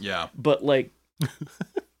guess. Yeah. But like,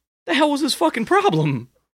 the hell was his fucking problem?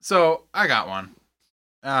 So I got one.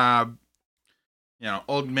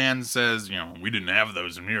 Old man says, we didn't have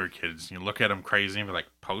those when we were kids. You look at him crazy and be like,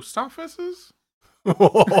 post offices?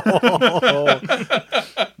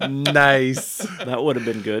 Nice. That would have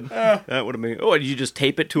been good. That would have been. Oh, did you just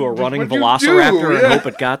tape it to a running What'd you velociraptor do? and Yeah. hope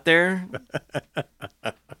it got there?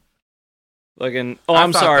 Like an. Oh, I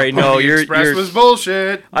I'm thought sorry. the No, Pony you're. Express was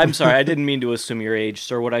bullshit. I'm sorry. I didn't mean to assume your age,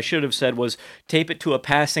 sir. What I should have said was tape it to a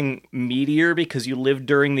passing meteor because you lived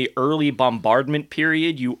during the early bombardment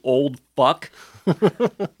period. You old fuck.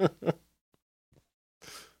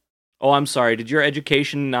 Oh, I'm sorry. Did your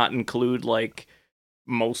education not include like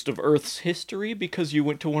most of Earth's history because you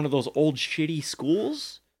went to one of those old shitty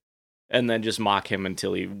schools? And then just mock him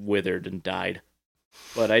until he withered and died.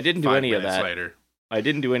 But I didn't do 5 any of minutes that. later. I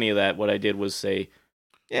didn't do any of that. What I did was say,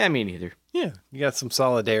 yeah, me neither. Yeah, you got some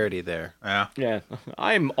solidarity there. Yeah. Yeah,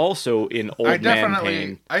 I'm also in old I man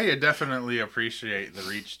pain. definitely appreciate the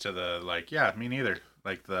reach to the like, yeah, me neither.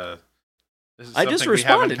 Like this is I just something we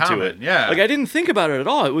have in responded to common. it. Yeah. Like I didn't think about it at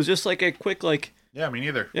all. It was just like a quick like, yeah, me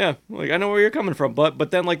neither. yeah, like I know where you're coming from,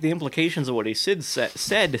 but then like the implications of what he said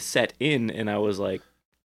set in, and I was like,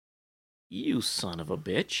 you son of a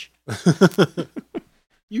bitch.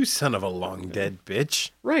 You son of a long dead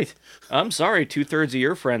bitch. Right. I'm sorry. 2/3 of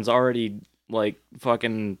your friends already like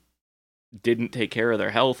fucking didn't take care of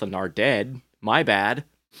their health and are dead. My bad.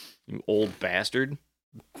 You old bastard.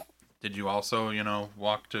 Did you also,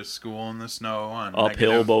 walk to school in the snow on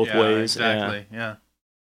Uphill both yeah, ways, Exactly. Yeah.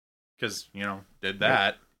 Because, did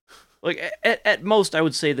that. Like at most, I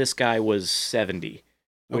would say this guy was 70.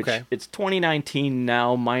 Which Okay. it's 2019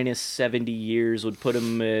 now, minus 70 years would put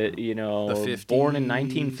him, The born in 50s.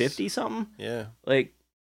 1950 something. Yeah. Like,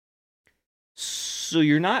 So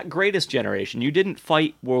you're not greatest generation. You didn't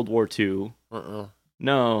fight World War II.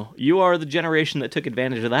 No, you are the generation that took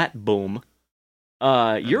advantage of that boom.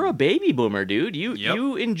 You're a baby boomer, dude.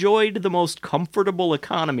 You enjoyed the most comfortable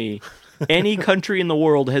economy any country in the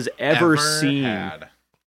world has ever seen. Had.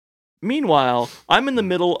 Meanwhile, I'm in the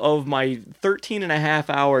middle of my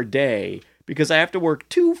 13-and-a-half-hour day because I have to work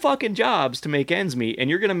 2 fucking jobs to make ends meet, and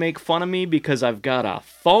you're going to make fun of me because I've got a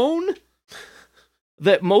phone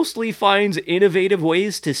that mostly finds innovative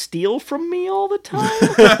ways to steal from me all the time?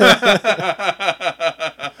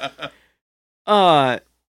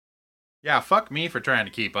 Yeah, fuck me for trying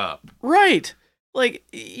to keep up. Right. Like,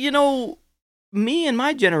 me and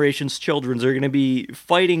my generation's children are going to be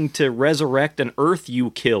fighting to resurrect an Earth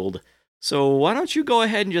you killed. So why don't you go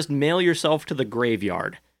ahead and just mail yourself to the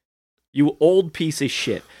graveyard? You old piece of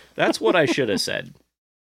shit. That's what I should have said.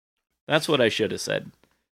 That's what I should have said.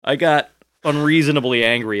 I got unreasonably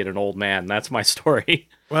angry at an old man. That's my story.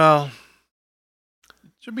 Well,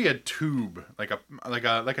 Should be a tube, like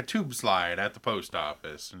a tube slide at the post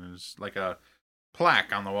office, and there's like a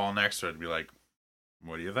plaque on the wall next to it. Be like,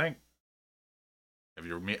 "What do you think? Have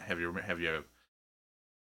you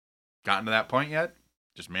gotten to that point yet?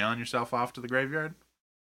 Just mailing yourself off to the graveyard?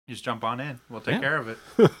 You just jump on in. We'll take care of it."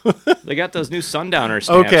 They got those new Sundowner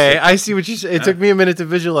stamps. okay, I see what you said. It took me a minute to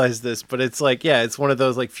visualize this, but it's like, yeah, it's one of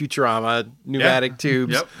those like Futurama pneumatic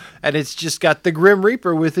tubes, Yep. and it's just got the Grim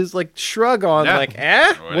Reaper with his like shrug on, Yeah. like,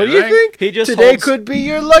 What do you think? He just Today holds- could be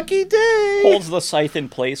your lucky day. Holds the scythe in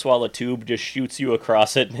place while the tube just shoots you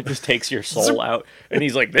across it, and it just takes your soul out. And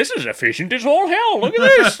he's like, "This is efficient as all hell. Look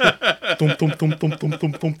at this."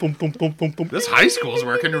 This high school's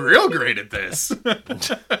working real great at this.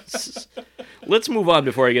 Let's move on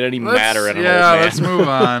before I get any madder at an old yeah, man. let's move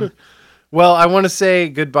on. Well, I want to say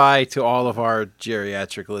goodbye to all of our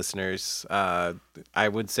geriatric listeners. I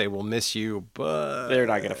would say we'll miss you, but They're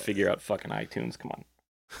not gonna figure out fucking iTunes. Come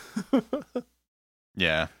on.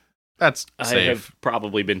 Yeah, that's I safe. have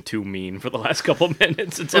probably been too mean for the last couple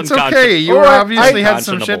minutes. It's It's unconscionable. okay. You Or obviously had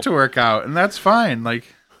some unconscionable. shit to work out, and that's fine. Like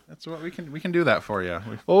that's what we can do that for you.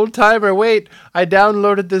 old timer, wait! I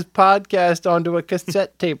downloaded this podcast onto a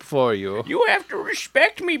cassette tape for you. You have to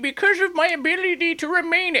respect me because of my ability to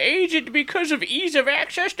remain aged because of ease of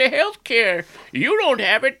access to health care. You don't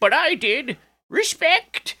have it, but I did.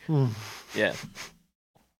 Respect. Yeah.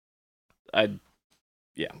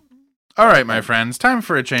 Yeah. All right, my friends, time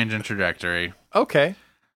for a change in trajectory. Okay.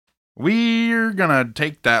 We're gonna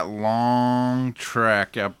take that long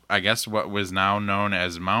trek up, I guess what was now known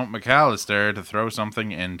as Mount McAllister, to throw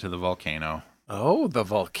something into the volcano. Oh, the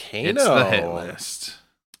volcano. It's the hit list.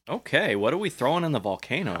 Okay, what are we throwing in the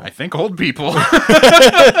volcano? I think old people.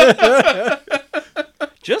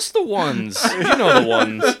 Just the ones. You know the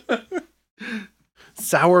ones.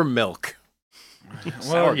 Sour milk.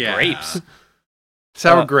 Sour yeah. grapes.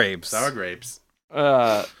 Sour grapes. Sour grapes.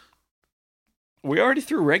 We already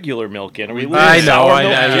threw regular milk in. Are we I leaving know, sour I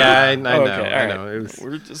milk know, too? yeah, I know, Okay, I all know. right. It was-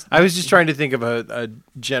 We're just I was just trying to think of a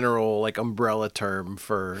general like umbrella term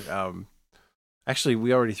for. Actually,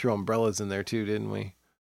 we already threw umbrellas in there too, didn't we?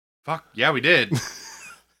 Fuck, yeah, we did.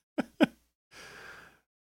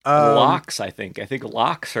 locks. I think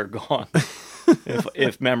locks are gone.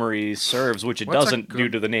 if memory serves, which it What's a doesn't due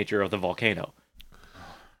good- to the nature of the volcano.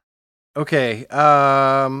 Okay.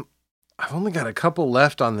 I've only got a couple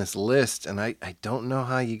left on this list, and I don't know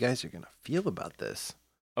how you guys are gonna feel about this.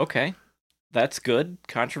 Okay, that's good.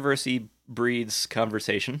 Controversy breeds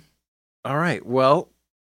conversation. All right. Well,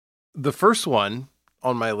 the first one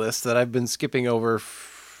on my list that I've been skipping over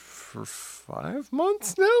for 5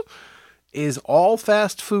 months now is all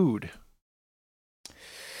fast food.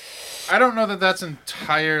 I don't know that that's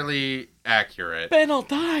entirely accurate. Ben, I'll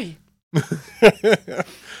die.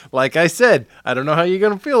 Like I said, I don't know how you're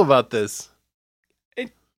going to feel about this.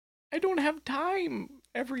 I don't have time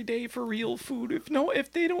every day for real food.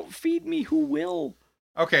 If they don't feed me, who will?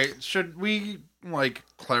 Okay, should we like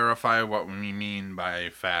clarify what we mean by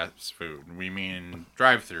fast food? We mean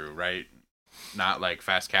drive-through, right? Not like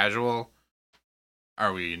fast casual.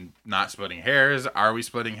 Are we not splitting hairs? Are we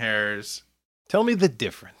splitting hairs? Tell me the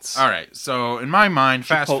difference. All right. So in my mind,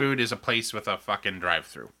 fast Chipotle- food is a place with a fucking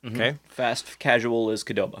drive-through. Okay. Fast casual is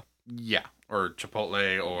Qdoba. Yeah, or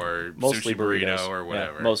Chipotle or Mostly sushi burrito burritos. or Yeah,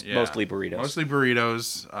 whatever. mostly burritos. Mostly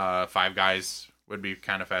burritos. Five Guys would be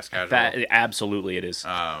kind of fast casual. Absolutely, it is.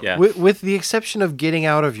 Yeah. With the exception of getting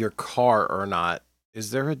out of your car or not,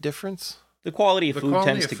 is there a difference The quality of The food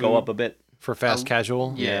quality tends of to go food- up a bit. for fast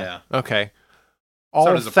casual? Yeah. Okay. All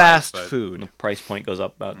does the fast price, but- food. The price point goes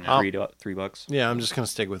up about Yeah. $3. Yeah, I'm just going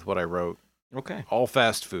to stick with what I wrote. Okay. All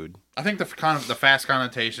fast food. I think the fast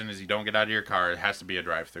connotation is you don't get out of your car. It has to be a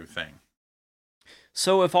drive-through thing.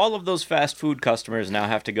 So if all of those fast food customers now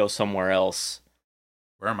have to go somewhere else,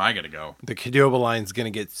 Where am I going to go? The Qdoba line's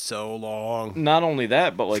going to get so long. not only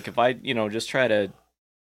that, but like if I, just try to,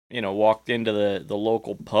 walk into the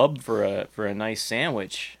local pub for a nice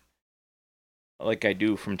sandwich, like I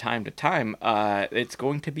do from time to time, it's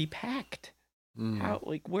going to be packed. How,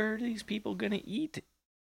 where are these people going to eat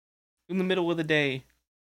in the middle of the day?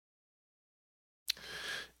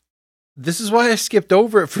 This is why I skipped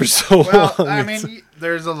over it for so Well, long. I mean,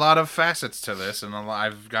 there's a lot of facets to this, and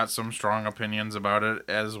I've got some strong opinions about it,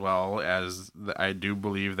 as well as I do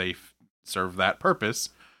believe they serve that purpose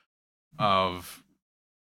of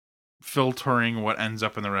filtering what ends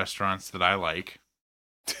up in the restaurants that I like.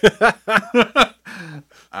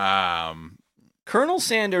 Colonel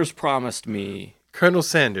Sanders promised me Colonel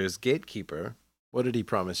Sanders, gatekeeper. What did he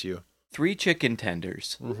promise you? 3 chicken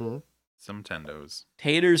tenders, Mm-hmm. Some tendos.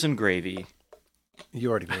 taters and gravy.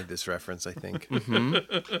 You already made this reference, I think. Hmm.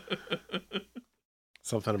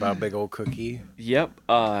 Something about big old cookie. Yep.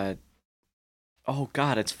 Oh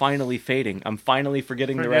God, it's finally fading. I'm finally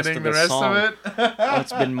forgetting the rest of the song. it? Oh,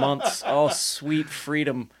 it's been months. Oh, sweet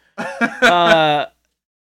freedom.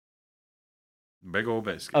 Big old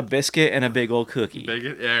biscuit. A biscuit and a big old cookie.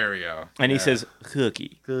 There we go. And he Yeah. says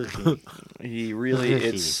cookie. He really,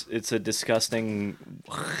 it's a disgusting.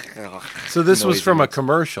 So this was noise from it a makes.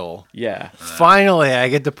 commercial. Yeah. Finally, I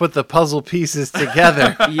get to put the puzzle pieces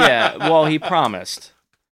together. Yeah. Well, he promised.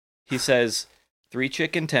 He says 3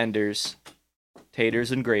 chicken tenders, taters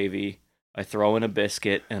and gravy. I throw in a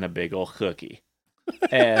biscuit and a big old cookie.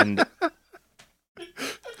 And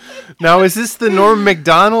Now, is this the Norm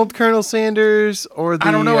Macdonald Colonel Sanders or the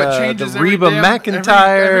I don't know. It changes the every Reba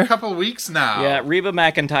McEntire? every couple of weeks now. yeah, Reba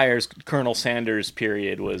McEntire's Colonel Sanders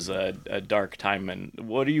period was a dark time. And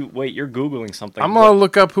wait, you're Googling something. I'm gonna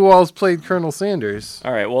look up who else played Colonel Sanders.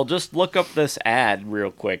 All right, well, just look up this ad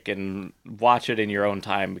real quick and watch it in your own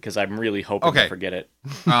time because I'm really hoping to Okay. forget it.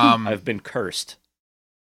 Um. I've been cursed.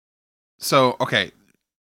 So okay.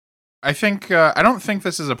 I think I don't think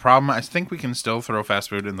this is a problem. I think we can still throw fast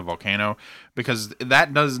food in the volcano because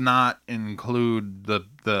that does not include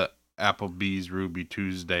the Applebee's, Ruby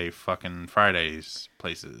Tuesday, fucking Fridays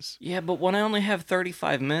places. Yeah, but when I only have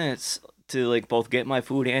 35 minutes to both get my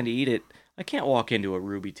food and eat it, I can't walk into a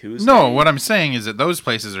Ruby Tuesday. No, what I'm saying is that those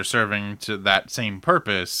places are serving to that same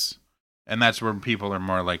purpose, and that's where people are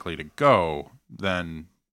more likely to go than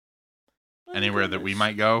anywhere that we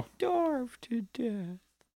might go. Starve to death.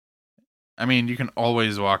 I mean, you can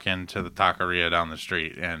always walk into the taqueria down the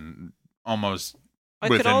street and almost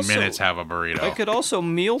within minutes have a burrito. I could also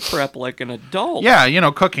meal prep like an adult. Yeah,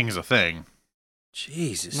 cooking's a thing.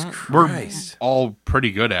 Jesus We're Christ! all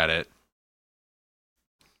pretty good at it.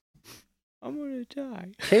 I'm gonna die.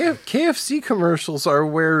 KFC commercials are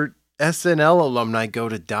where SNL alumni go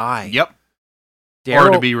to die. Yep.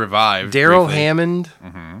 Or to be revived. Daryl briefly. Hammond,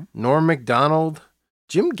 Mm-hmm. Norm Macdonald,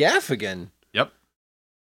 Jim Gaffigan. Yep.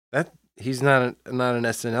 He's not an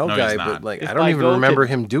SNL No, guy, he's but not. If I don't I even go remember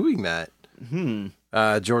to- him doing that.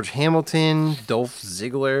 George Hamilton, Dolph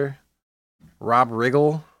Ziggler, Rob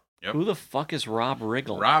Riggle. Yep. Who the fuck is Rob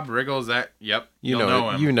Riggle? Rob Riggle's that. Yep. You You'll know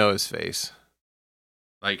him. You know his face.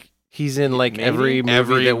 Like He's in Maybe? every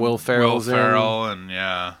movie that Will Ferrell's in. and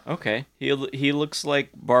yeah. Okay, he looks like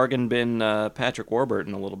bargain bin Patrick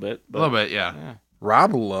Warburton a little bit. A little bit, yeah. Yeah.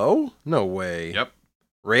 Rob Lowe? No way. Yep.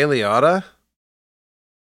 Ray Liotta,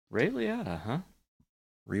 Ray Liotta, huh?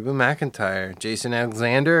 Reba McEntire, Jason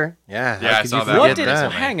Alexander. Yeah, Yeah, I how could saw you that. forget What did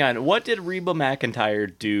that? hang on? What did Reba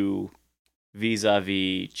McEntire do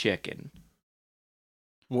vis-a-vis Chicken?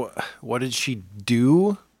 What did she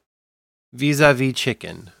do vis-a-vis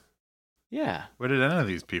Chicken? Yeah. What did any of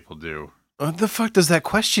these people do? What the fuck does that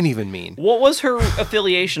question even mean? What was her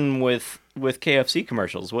affiliation with KFC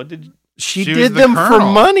commercials? What did She was did the them for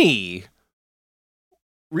Colonel. money.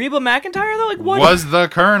 Reba McEntire though? Like what? Was the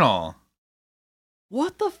Colonel?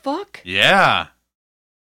 What the fuck? Yeah.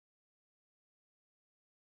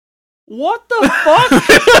 What the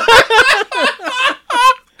fuck?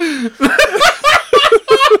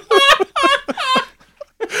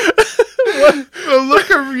 The look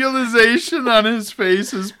of realization on his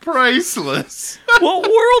face is priceless. What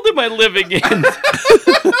world am I living in?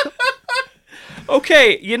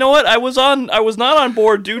 Okay, you know what? I was not on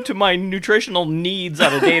board due to my nutritional needs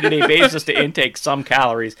on a day-to-day basis to intake some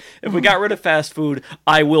calories. If we got rid of fast food,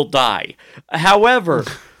 I will die. However,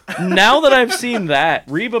 now that I've seen that,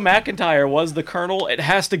 Reba McEntire was the Colonel, it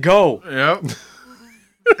has to go Yep.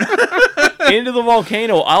 into the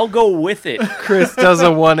volcano. I'll go with it. Chris does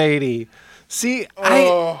a 180. See,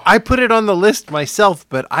 I put it on the list myself,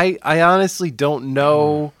 but I honestly don't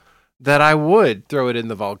know that I would throw it in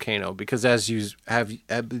the volcano because as you have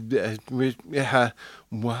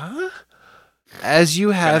what? As you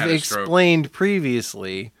have had a stroke. explained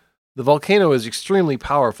previously, the volcano is extremely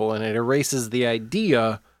powerful and it erases the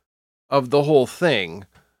idea of the whole thing.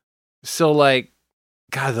 So like,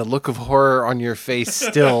 God, the look of horror on your face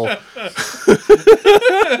still.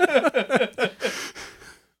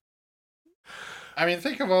 I mean,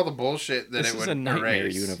 think of all the bullshit that This it is would a nightmare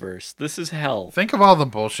erase. universe. This is hell. Think of all the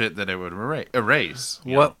bullshit that it would erase.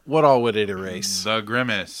 you know? What all would it erase? The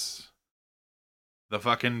Grimace. The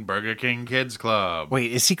fucking Burger King Kids Club.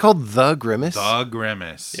 Wait, is he called the Grimace? The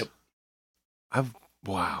Grimace. Yep.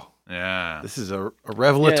 Wow. Yeah. This is a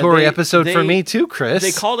revelatory Yeah, episode for they- me too, Chris.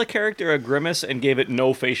 They called a character a grimace and gave it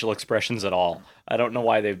no facial expressions at all. I don't know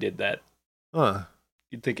why they did that. Huh.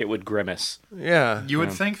 You'd think it would grimace. Yeah. You would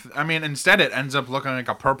Yeah. think, I mean, instead it ends up looking like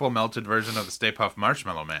a purple melted version of the Stay Puft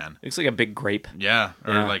Marshmallow Man. Looks like a big grape. Yeah.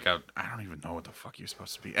 Or Yeah. like a, I don't even know what the fuck you're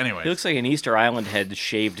supposed to be. Anyway, He looks like an Easter Island head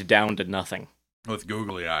shaved down to nothing. with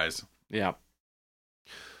googly eyes. Yeah.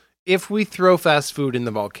 If we throw fast food in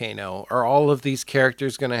the volcano, are all of these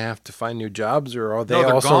characters going to have to find new jobs, or are they No,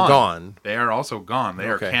 they're also gone. gone? They are also gone. They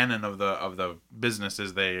Okay. are canon of the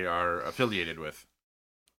businesses they are affiliated with.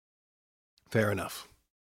 Fair enough.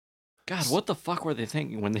 God, what the fuck were they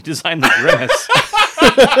thinking when they designed the grimace?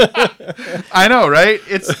 I know, right?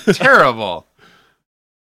 It's terrible.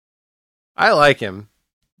 I like him.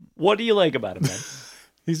 What do you like about him,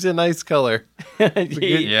 He's a nice color. man?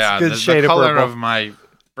 Yeah, good the shade of color purple. of my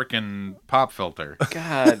freaking pop filter.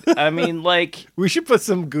 God, I mean, like, We should put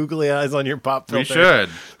some googly eyes on your pop filter. We should.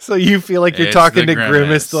 So you feel like you're It's talking the to Grimace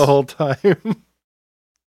Grimace. the whole time.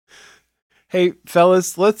 Hey,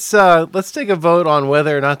 fellas, let's take a vote on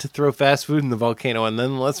whether or not to throw fast food in the volcano, and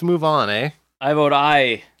then let's move on, eh? I vote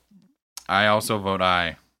aye. I also vote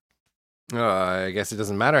aye. I guess it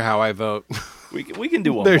doesn't matter how I vote. We can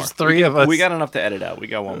do one There's more. three of us. We got enough to edit out. We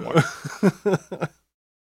got one more.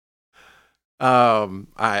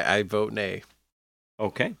 I vote nay.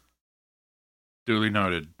 Okay. Duly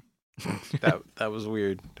noted. That was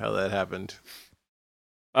weird how that happened.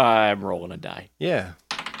 I'm rolling a die. Yeah.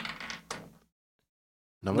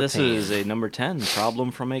 Number This 10. is a number 10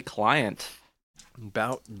 problem from a client.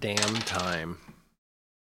 About damn time.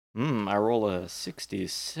 I roll a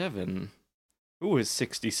 67. Who is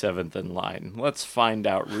 67th in line? Let's find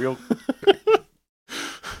out real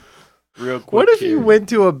quick. What if you here. went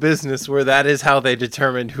to a business where that is how they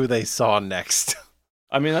determined who they saw next?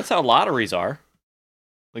 I mean, that's how lotteries are.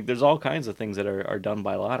 Like, there's all kinds of things that are done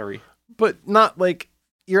by lottery. But not like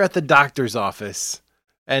you're at the doctor's office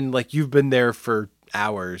and like you've been there for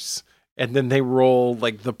hours and then they roll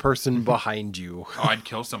like the person behind you. Oh, I'd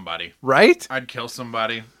kill somebody. Right? I'd kill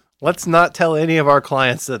somebody. Let's not tell any of our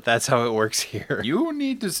clients that that's how it works here. You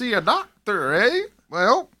need to see a doctor, eh?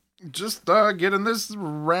 Well, just get in this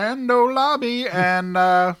rando lobby and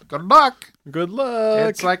good luck. Good luck.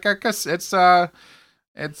 It's like a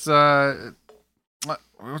what's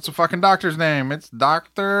the fucking doctor's name? It's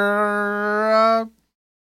Dr.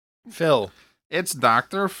 Phil. It's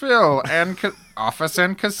Dr. Phil and Office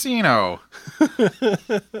and Casino.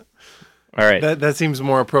 All right. That seems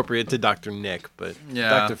more appropriate to Dr. Nick, but Yeah.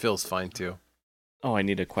 Dr. Phil's fine too. Oh, I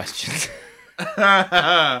need a question.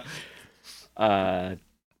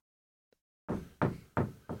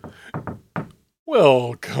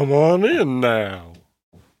 Well, come on in now.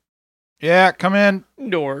 Yeah, come in.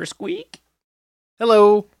 Door squeak.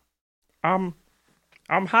 Hello. Hi.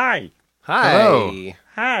 Hi. Hello.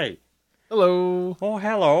 Hi. Hello. Oh,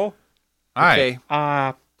 hello. Hi. Okay,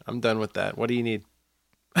 I'm done with that. What do you need?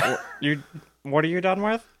 what are you done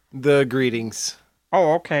with? The greetings.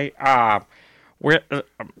 Oh, okay.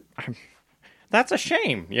 That's a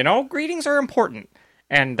shame. You know, greetings are important.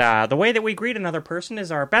 And the way that we greet another person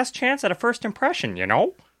is our best chance at a first impression, you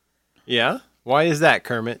know? Yeah? Why is that,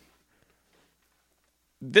 Kermit?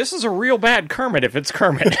 This is a real bad Kermit if it's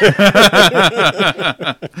Kermit.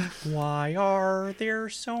 Why are there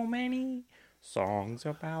so many songs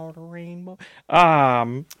about a rainbow?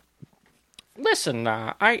 Listen,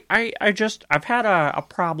 I've had a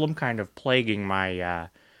problem kind of plaguing my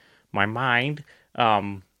my mind.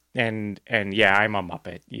 And yeah, I'm a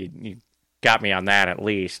Muppet. You got me on that at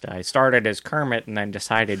least. I started as Kermit and then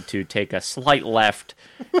decided to take a slight left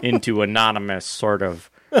into anonymous sort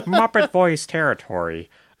of Muppet voice territory.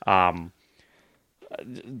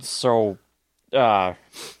 So, how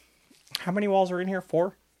many walls are in here?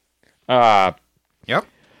 4? Yep.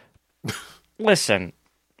 Listen,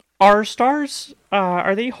 Are stars,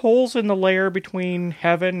 are they holes in the layer between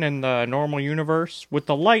heaven and the normal universe? With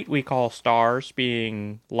the light we call stars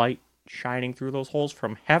being light shining through those holes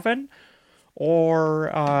from heaven?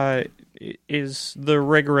 Or is the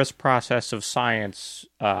rigorous process of science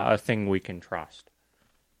a thing we can trust?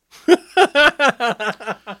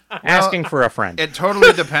 Asking for a friend. It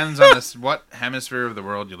totally depends on this what hemisphere of the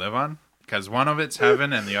world you live on, because one of it's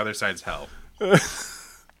heaven and the other side's hell.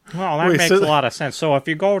 Well, that makes a lot of sense. So if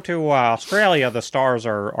you go to Australia, the stars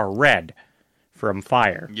are red from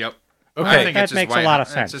fire. Yep. Okay. I think That it's just makes a white, lot of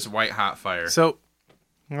sense. It's just white hot fire. So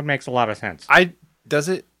That makes a lot of sense. does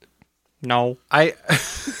it? No, I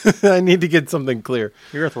need to get something clear.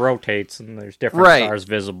 the Earth rotates, and there's different Right. stars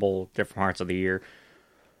visible different parts of the year.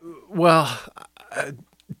 Well,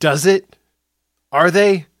 does it? Are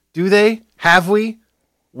they? Do they? Have we?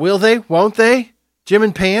 Will they? Won't they? Jim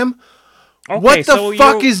and Pam? Okay, What the so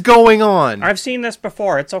fuck is going on? I've seen this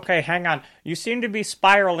before. It's okay. Hang on. You seem to be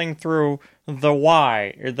spiraling through the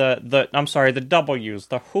Y, or the W's,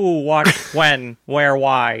 the who, what, when, where,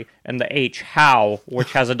 why, and the H, how,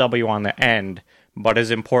 which has a W on the end, but is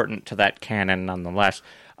important to that canon nonetheless.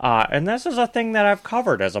 And this is a thing that I've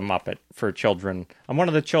covered as a Muppet for children. I'm one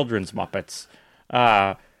of the children's Muppets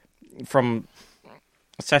from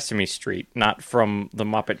Sesame Street, not from the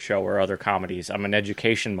Muppet Show or other comedies. I'm an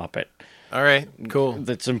education Muppet. All right, cool.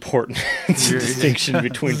 That's important. It's a distinction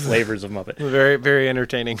between flavors of Muppet. Very, very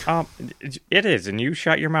entertaining. It is, and you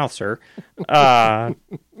shut your mouth, sir. Uh,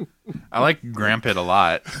 I like Grampit a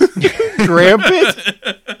lot. Grampit?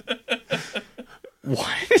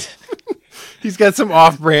 what? He's got some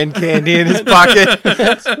off-brand candy in his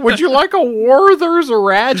pocket. Would you like a Werther's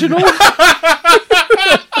original?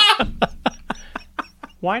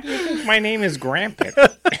 Why do you think my name is Grampit?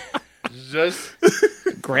 Just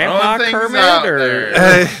Grandpa things Kermit, out or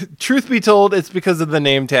there. Truth be told, it's because of the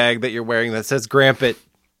name tag that you're wearing that says Grampit.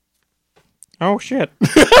 oh shit?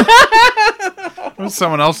 it was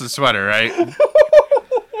someone else's sweater, right?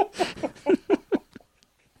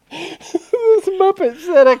 This Muppet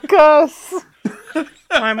said a cuss.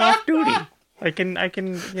 I'm off duty. I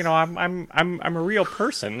can. You know, I'm a real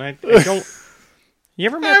person. I don't. You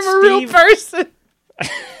ever met I'm Steve? a real person.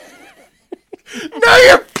 No,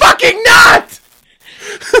 you're fucking not.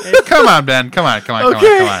 Come on, Ben. Come on.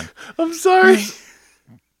 Okay. I'm sorry.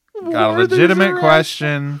 Got a Werther's legitimate original.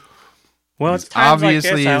 question. Well, it's He's times like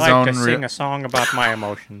obviously this I his like to own sing a song about my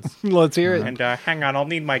emotions. Let's hear it. And hang on, I'll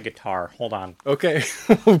need my guitar. Hold on. Okay.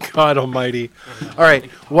 Oh God Almighty! All right.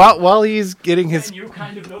 While he's getting his You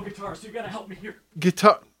kind of know guitar, so you gotta help me here.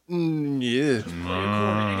 guitar, yeah.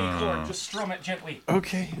 Any chord, just strum it gently.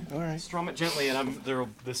 Okay. All right. Strum it gently, and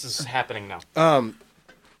this is happening now.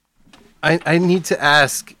 I need to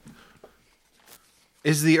ask.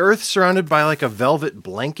 Is the Earth surrounded by like a velvet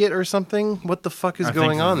blanket or something? What the fuck is I going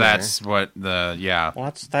think on that's what the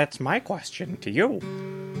Well, that's my question to you.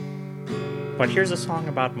 But here's a song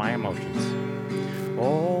about my emotions.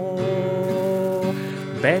 Oh,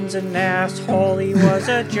 Ben's an asshole, he was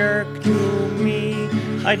a jerk to me.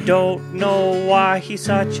 I don't know why he's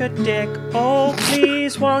such a dick. Oh,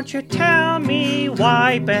 please, won't you tell me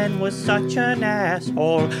why Ben was such an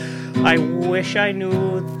asshole? I wish I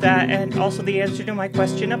knew that, and also the answer to my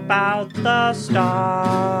question about the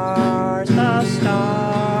stars. The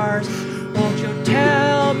stars. Won't you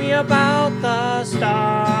tell me about the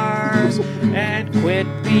stars? And quit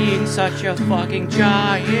being such a fucking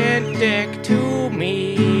giant dick to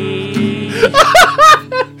me.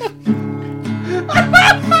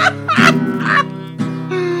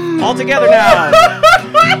 All together now.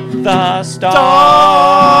 The stars,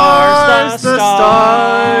 the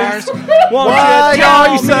stars. Won't Why you tell are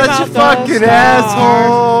you me such about a the fucking stars?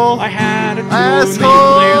 asshole? I had a tune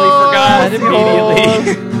Asshole, that you clearly forgot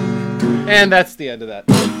immediately. And that's the end of that.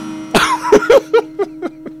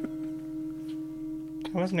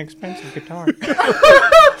 That was an expensive guitar.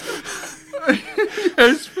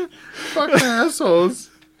 fucking assholes.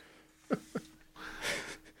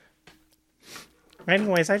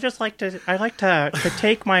 Anyways, I like to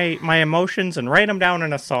take my emotions and write them down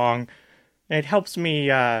in a song. And it helps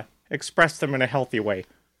me express them in a healthy way.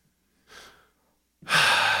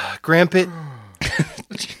 Grampit.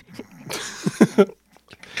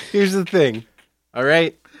 Here's the thing. All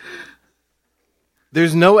right.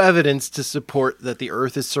 There's no evidence to support that the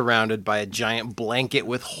Earth is surrounded by a giant blanket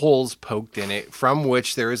with holes poked in it, from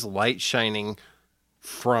which there is light shining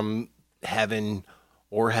from heaven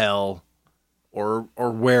or hell or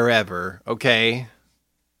wherever, okay?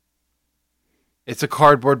 It's a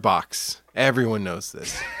cardboard box. Everyone knows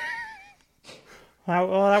this.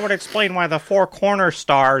 Well, that would explain why the four corner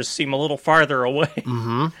stars seem a little farther away.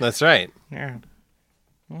 Mm-hmm. That's right. Yeah.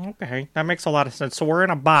 Okay, that makes a lot of sense. So we're in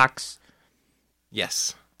a box.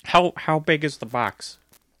 Yes. How big is the box?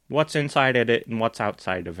 What's inside of it and what's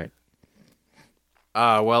outside of it?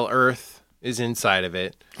 Well, Earth is inside of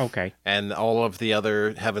it, Okay. and all of the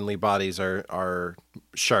other heavenly bodies are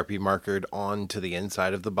Sharpie markered onto the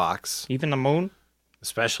inside of the box, Even the moon?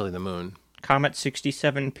 especially the moon. Comet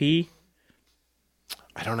 67P?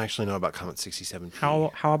 I don't actually know about Comet 67P.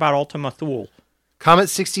 How about Ultima Thule? Comet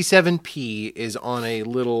 67P is on a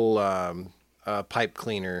little pipe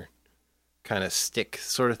cleaner kind of stick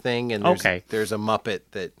sort of thing, and there's a Muppet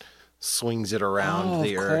that swings it around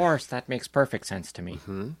the Earth. Of course. That makes perfect sense to me.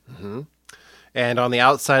 And on the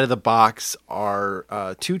outside of the box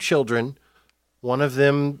are two children, one of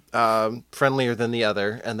them friendlier than the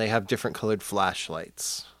other, and they have different colored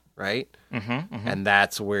flashlights, right? And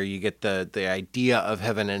that's where you get the idea of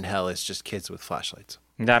heaven and hell is just kids with flashlights.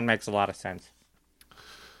 That makes a lot of sense.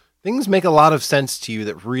 Things make a lot of sense to you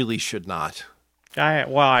that really should not.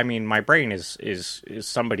 I mean, my brain is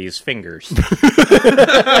somebody's fingers.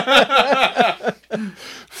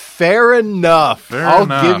 Fair enough. I'll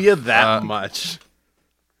enough. give you that much.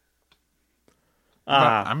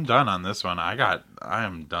 I'm done on this one. I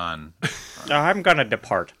am done. I'm gonna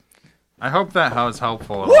depart. I hope that was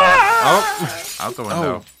helpful. Out the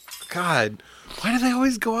window. Oh, God. Why do they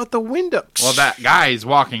always go out the window? Well, that guy's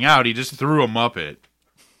walking out. He just threw a Muppet.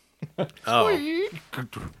 Oh.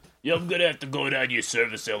 Yeah, I'm gonna have to go down your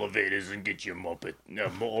service elevators and get your Muppet.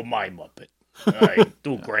 Or my Muppet. I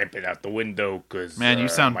threw Grampet out the window because Man, you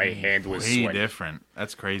sound my hand was way sweating. different.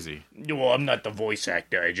 That's crazy. Well, I'm not the voice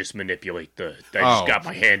actor. I just manipulate I just got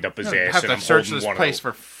my hand up his You ass have and to I'm search holding this one place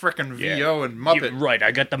of for frickin' Yeah. VO and Muppet. Right,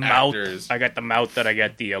 I got the actors. mouth. I got the mouth, and I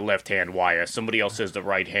got the left hand wire. Somebody else has the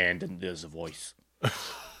right hand, and there's a voice. All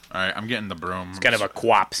right, I'm getting the broom. It's kind of a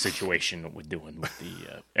co-op situation that we're doing with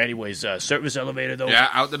the. Anyways, service elevator though. Yeah,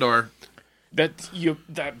 out the door. That.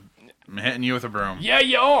 I'm hitting you with a broom. Yeah,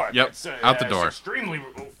 you are. Yep, That's, out the door. Extremely.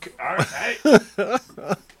 All right.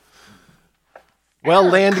 Well,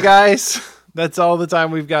 land guys, that's all the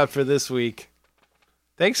time we've got for this week.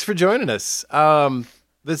 Thanks for joining us.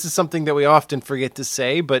 This is something that we often forget to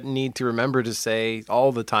say, but need to remember to say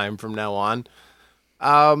all the time from now on.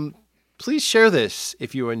 Please share this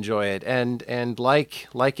if you enjoy it, and like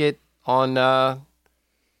it on the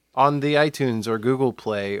iTunes or Google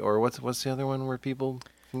Play, or what's the other one where people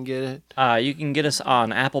can get it? You can get us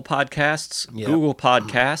on Apple Podcasts, Yeah. Google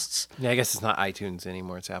Podcasts. Yeah, I guess it's not iTunes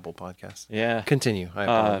anymore; it's Apple Podcasts. Yeah. Continue. I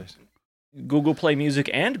apologize. Google Play Music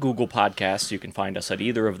and Google Podcasts. You can find us at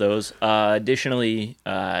either of those. Additionally,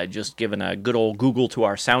 just giving a good old Google to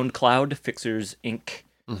our SoundCloud, Fixers Inc.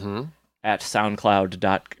 At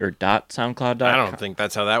SoundCloud.com. I don't think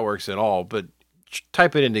that's how that works at all, but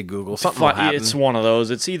type it into Google. Something will happen. It's one of those.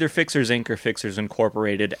 It's either Fixers Inc. or Fixers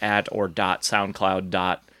Incorporated at or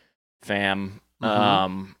 .soundcloud.fam.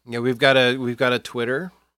 Yeah, we've got a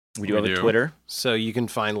Twitter, We do have a Twitter. so you can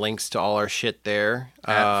find links to all our shit there.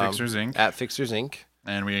 At Fixers Inc. At Fixers Inc.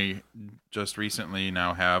 And we just recently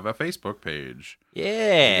now have a Facebook page. You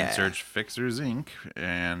Yeah. can search Fixers Inc.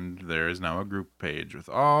 and there is now a group page with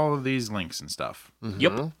all of these links and stuff.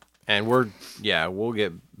 Yep. And we'll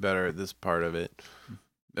get better at this part of it.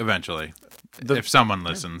 Eventually, if someone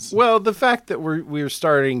listens. Well, the fact that we're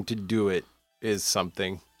starting to do it is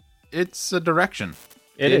something. It's a direction.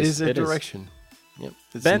 It is a direction. Yep.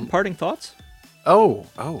 It's Ben, parting thoughts? Oh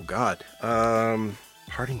God.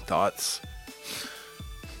 Parting thoughts.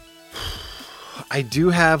 I do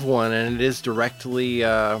have one, and it is directly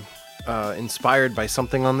inspired by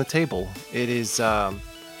something on the table. It is, don't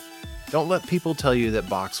let people tell you that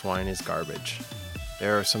box wine is garbage.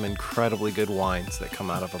 There are some incredibly good wines that come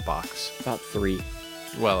out of a box. About 3.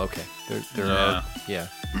 Well, okay. There are, yeah.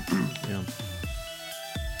 Yeah.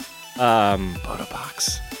 Boda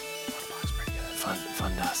Box. Boda Box, pretty good.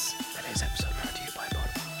 Fund us. Today's episode brought to you by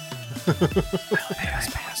Boda Box.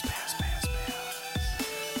 Pass.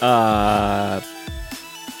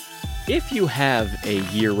 If you have a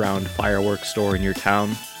year-round fireworks store in your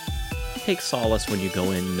town, take solace when you go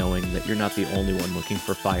in knowing that you're not the only one looking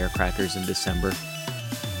for firecrackers in December.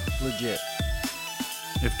 Legit.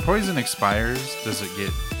 If poison expires, does it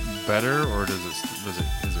get better or is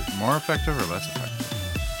it more effective or less effective?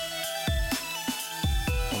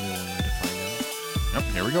 Only one way to find out. Yep,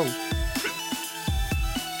 here we go.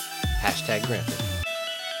 Hashtag granted.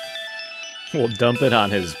 We'll dump it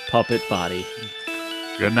on his puppet body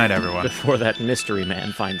Good night, everyone. before that mystery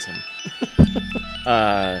man finds him.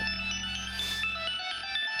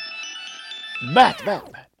 Bat.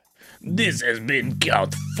 This has been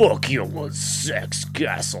Count Fuckula's Sex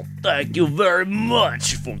Castle. Thank you very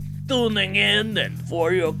much for tuning in and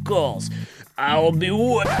for your calls. I'll be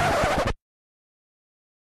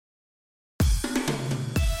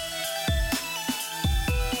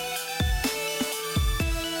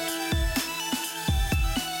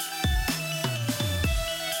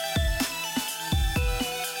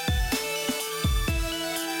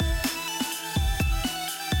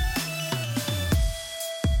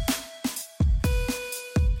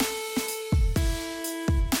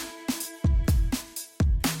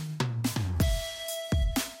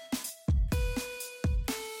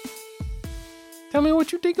Tell me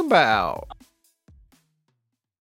what you think about.